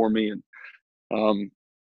stuff for me, and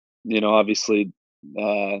obviously,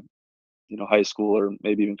 high school or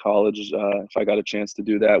maybe even college, if I got a chance to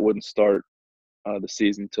do that, wouldn't start the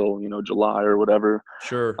season till July or whatever.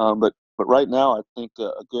 Sure. But right now, I think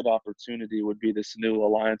a good opportunity would be this new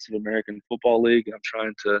Alliance of American Football League. I'm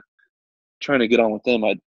trying to get on with them.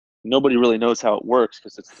 Nobody really knows how it works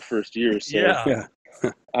because it's the first year. So yeah.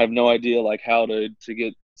 I have no idea like how to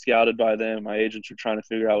get scouted by them. My agents are trying to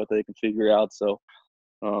figure out what they can figure out. So,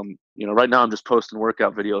 right now I'm just posting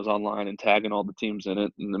workout videos online and tagging all the teams in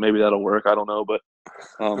it, and maybe that'll work. I don't know, but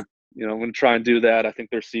I'm going to try and do that. I think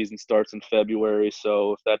their season starts in February,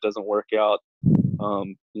 so if that doesn't work out, I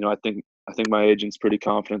think my agent's pretty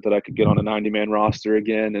confident that I could get on a 90-man roster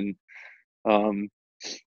again, and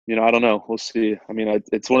I don't know. We'll see. I mean,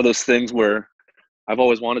 it's one of those things where I've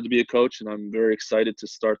always wanted to be a coach, and I'm very excited to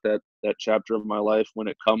start that chapter of my life when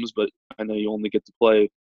it comes. But I know you only get to play,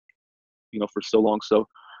 for so long. So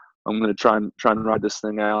I'm going to try and ride this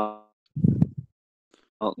thing out,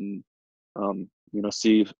 and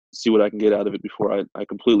see what I can get out of it before I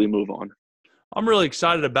completely move on. I'm really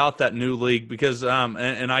excited about that new league because,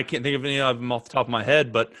 and I can't think of any of them off the top of my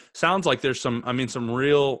head, but sounds like there's some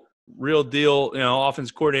real deal,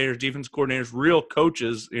 offense coordinators, defense coordinators, real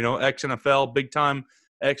coaches, ex-NFL, big-time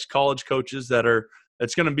ex-college coaches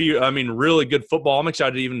it's going to be, really good football. I'm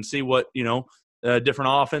excited to even see what, different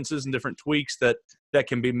offenses and different tweaks that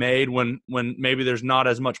can be made when maybe there's not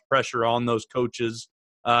as much pressure on those coaches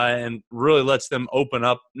and really lets them open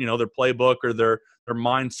up, their playbook or their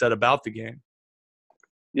mindset about the game.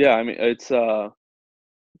 Yeah, I mean, it's a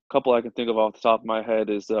couple I can think of off the top of my head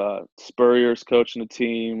is Spurrier's coaching the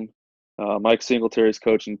team, Mike Singletary's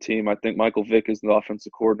coaching the team. I think Michael Vick is the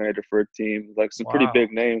offensive coordinator for a team. Like some pretty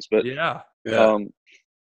big names, but yeah,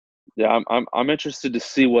 I'm interested to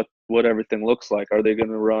see what everything looks like. Are they going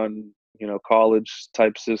to run college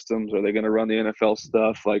type systems? Are they going to run the NFL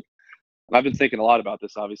stuff? Like, I've been thinking a lot about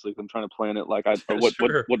this. Obviously, I'm trying to plan it. Like, what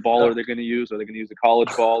ball are they going to use? Are they going to use a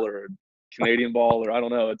college ball or a Canadian ball, or I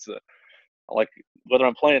don't know? It's like whether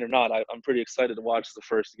I'm playing or not. I'm pretty excited to watch the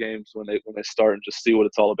first games when they start and just see what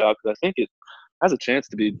it's all about, because I think it has a chance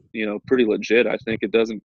to be pretty legit. I think it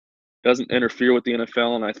doesn't interfere with the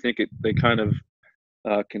NFL, and I think they kind of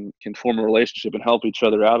can form a relationship and help each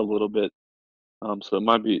other out a little bit. So it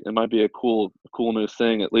might be a cool new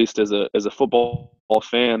thing, at least as a football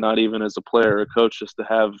fan, not even as a player or a coach, just to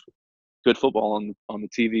have good football on the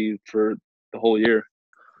TV for the whole year.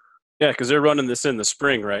 Yeah, because they're running this in the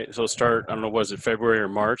spring, right? So start, I don't know, was it February or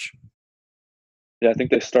March? Yeah, I think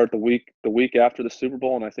they start the week after the Super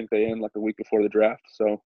Bowl, and I think they end like the week before the draft.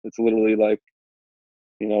 So it's literally like,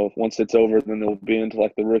 once it's over, then they'll be into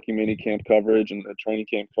like the rookie mini camp coverage and the training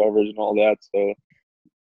camp coverage and all that. So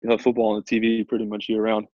you'll have football on the TV pretty much year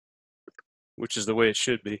round. Which is the way it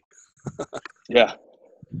should be. Yeah.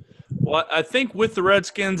 Well, I think with the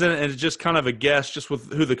Redskins, and it's just kind of a guess, just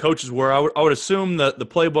with who the coaches were, I would assume that the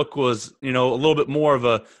playbook was, a little bit more of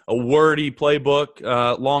a wordy playbook,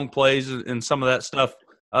 long plays and some of that stuff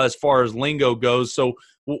as far as lingo goes. So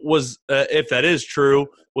was if that is true,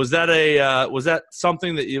 was that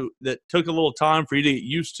something that took a little time for you to get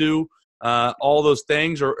used to, all those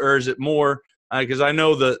things, or is it more because I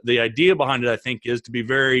know the idea behind it, I think, is to be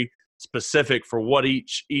very specific for what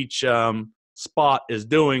each spot is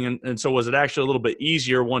doing, and so was it actually a little bit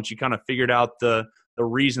easier once you kind of figured out the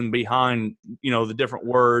reason behind the different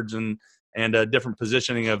words and different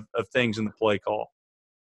positioning of things in the play call?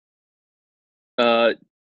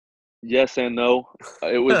 Yes and no.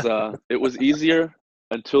 It was easier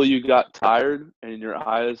until you got tired and your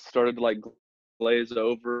eyes started to like glaze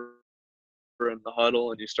over in the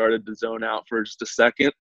huddle and you started to zone out for just a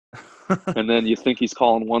second. And then you think he's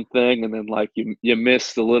calling one thing, and then like you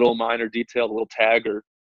miss the little minor detail, the little tag, or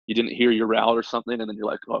you didn't hear your route or something, and then you're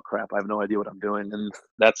like, oh crap, I have no idea what I'm doing, and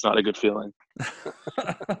that's not a good feeling.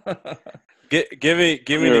 Give me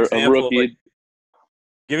an example.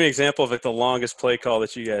 Give me an example of like the longest play call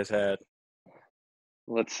that you guys had.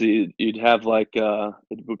 Let's see. You'd have like it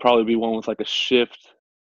would probably be one with like a shift.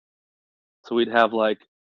 So we'd have like,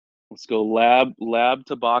 let's go lab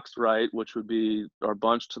to box right, which would be our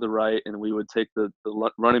bunch to the right, and we would take the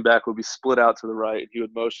running back would be split out to the right. He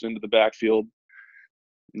would motion into the backfield,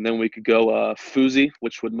 and then we could go Fuzi,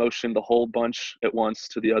 which would motion the whole bunch at once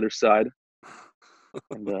to the other side.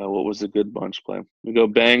 And what was a good bunch play? We go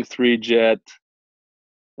bang 3 jet,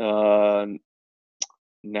 NASCAR,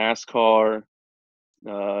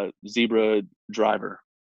 zebra driver.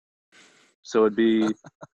 So it'd be.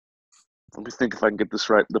 Let me think if I can get this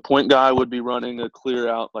right. The point guy would be running a clear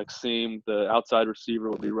out like seam. The outside receiver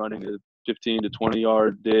would be running a 15 to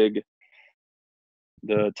 20-yard dig.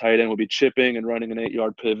 The tight end would be chipping and running an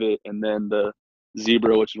 8-yard pivot. And then the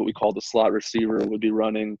zebra, which is what we call the slot receiver, would be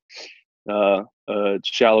running a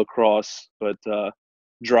shallow cross. But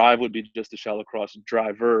drive would be just a shallow cross.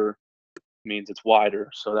 Driver means it's wider.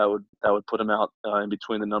 So that would put him out in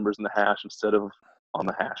between the numbers and the hash instead of on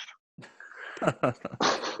the hash.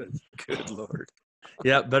 Good Lord.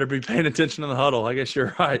 Yeah, better be paying attention in the huddle. I guess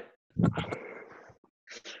you're right. And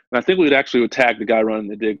I think we'd actually tag the guy running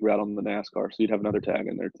the dig route on the NASCAR, so you'd have another tag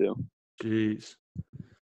in there too. Jeez.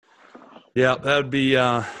 Yeah, that would be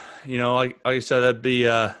like I said, that'd be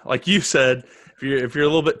like you said, if you're a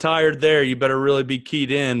little bit tired there, you better really be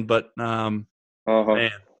keyed in. But man,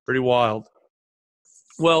 pretty wild.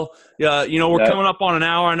 Well, yeah, we're coming up on an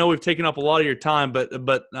hour. I know we've taken up a lot of your time, but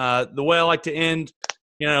the way I like to end,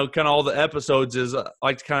 kind of all the episodes is I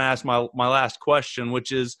like to kind of ask my last question,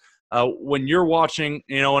 which is when you're watching,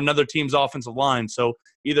 another team's offensive line. So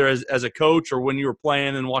either as a coach or when you were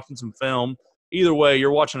playing and watching some film, either way,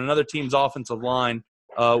 you're watching another team's offensive line.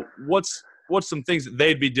 What's some things that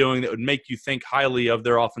they'd be doing that would make you think highly of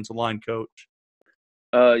their offensive line coach?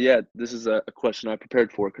 Yeah, this is a question I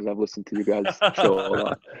prepared for because I've listened to you guys' show a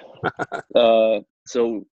lot.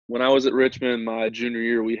 So when I was at Richmond, my junior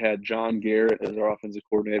year, we had John Garrett as our offensive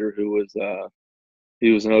coordinator, who was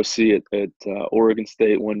he was an OC at Oregon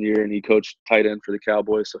State one year, and he coached tight end for the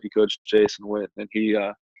Cowboys. So he coached Jason Witt, and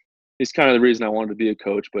he's kind of the reason I wanted to be a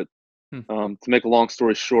coach. But To make a long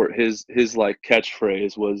story short, his like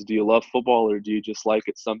catchphrase was, "Do you love football or do you just like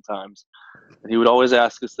it sometimes?" And he would always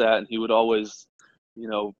ask us that, and he would always,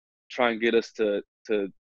 try and get us to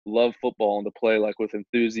love football and to play like with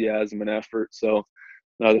enthusiasm and effort. So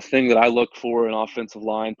the thing that I look for in offensive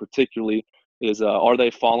line, particularly, is are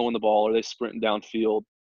they following the ball? Are they sprinting downfield?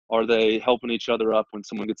 Are they helping each other up when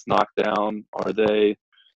someone gets knocked down? Are they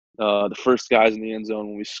the first guys in the end zone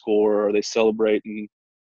when we score? Are they celebrating?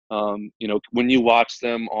 When you watch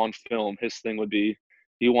them on film, his thing would be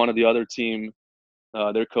he wanted the other team,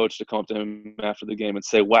 their coach, to come up to him after the game and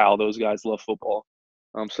say, "Wow, those guys love football."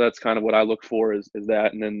 So that's kind of what I look for is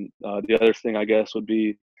that. And then the other thing, I guess, would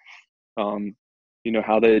be,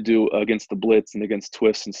 how they do against the blitz and against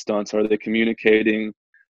twists and stunts. Are they communicating?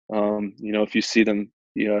 If you see them,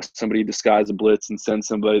 somebody disguise a blitz and send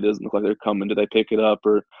somebody that doesn't look like they're coming, do they pick it up?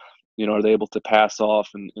 Or, are they able to pass off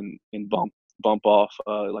and bump off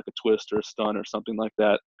like a twist or a stunt or something like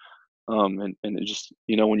that? And it just,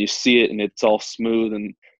 when you see it and it's all smooth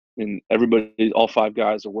and everybody, all five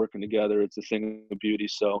guys are working together, it's a thing of beauty.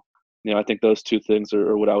 So, I think those two things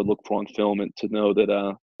are what I would look for on film, and to know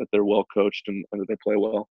that they're well coached and that they play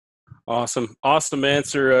well. Awesome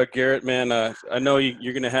answer, Garrett, man. I know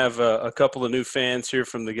you're going to have a couple of new fans here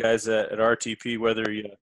from the guys at RTP, whether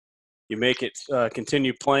you make it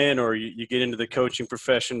continue playing or you get into the coaching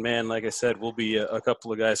profession, man. Like I said, we'll be a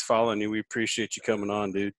couple of guys following you. We appreciate you coming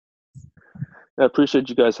on, dude. I appreciate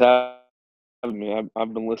you guys having me.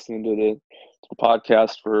 I've been listening to the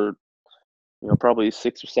podcast for probably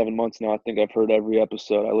 6 or 7 months now. I think I've heard every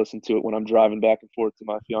episode. I listen to it when I'm driving back and forth to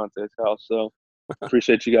my fiance's house. So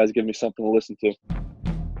appreciate you guys giving me something to listen to.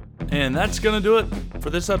 And that's going to do it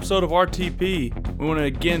for this episode of RTP. We want to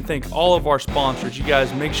again thank all of our sponsors. You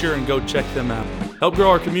guys make sure and go check them out. Help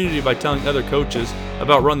grow our community by telling other coaches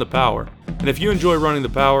about Run the Power. And if you enjoy running the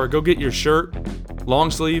Power, go get your shirt,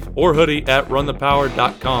 long sleeve, or hoodie at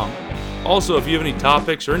runthepower.com. Also, if you have any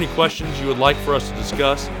topics or any questions you would like for us to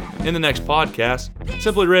discuss in the next podcast,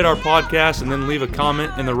 simply rate our podcast and then leave a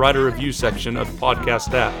comment in the writer review section of the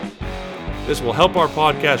podcast app. This will help our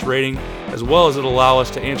podcast rating, as well as it'll allow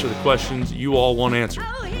us to answer the questions you all want answered.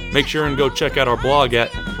 Make sure and go check out our blog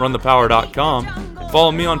at runthepower.com.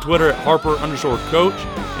 Follow me on Twitter at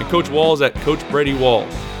Harper_coach and Coach Walls at Coach Brady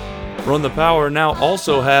Walls. Run the Power now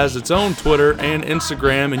also has its own Twitter and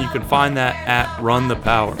Instagram, and you can find that at Run the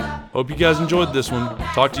Power. Hope you guys enjoyed this one.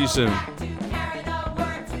 Talk to you soon.